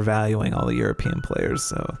they're overvaluing all the European players,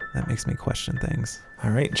 so that makes me question things.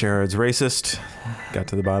 All right, Gerard's racist. Got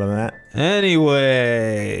to the bottom of that.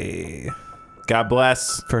 Anyway. God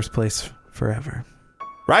bless. First place forever.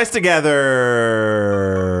 Rise together.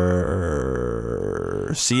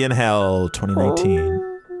 See you in hell 2019.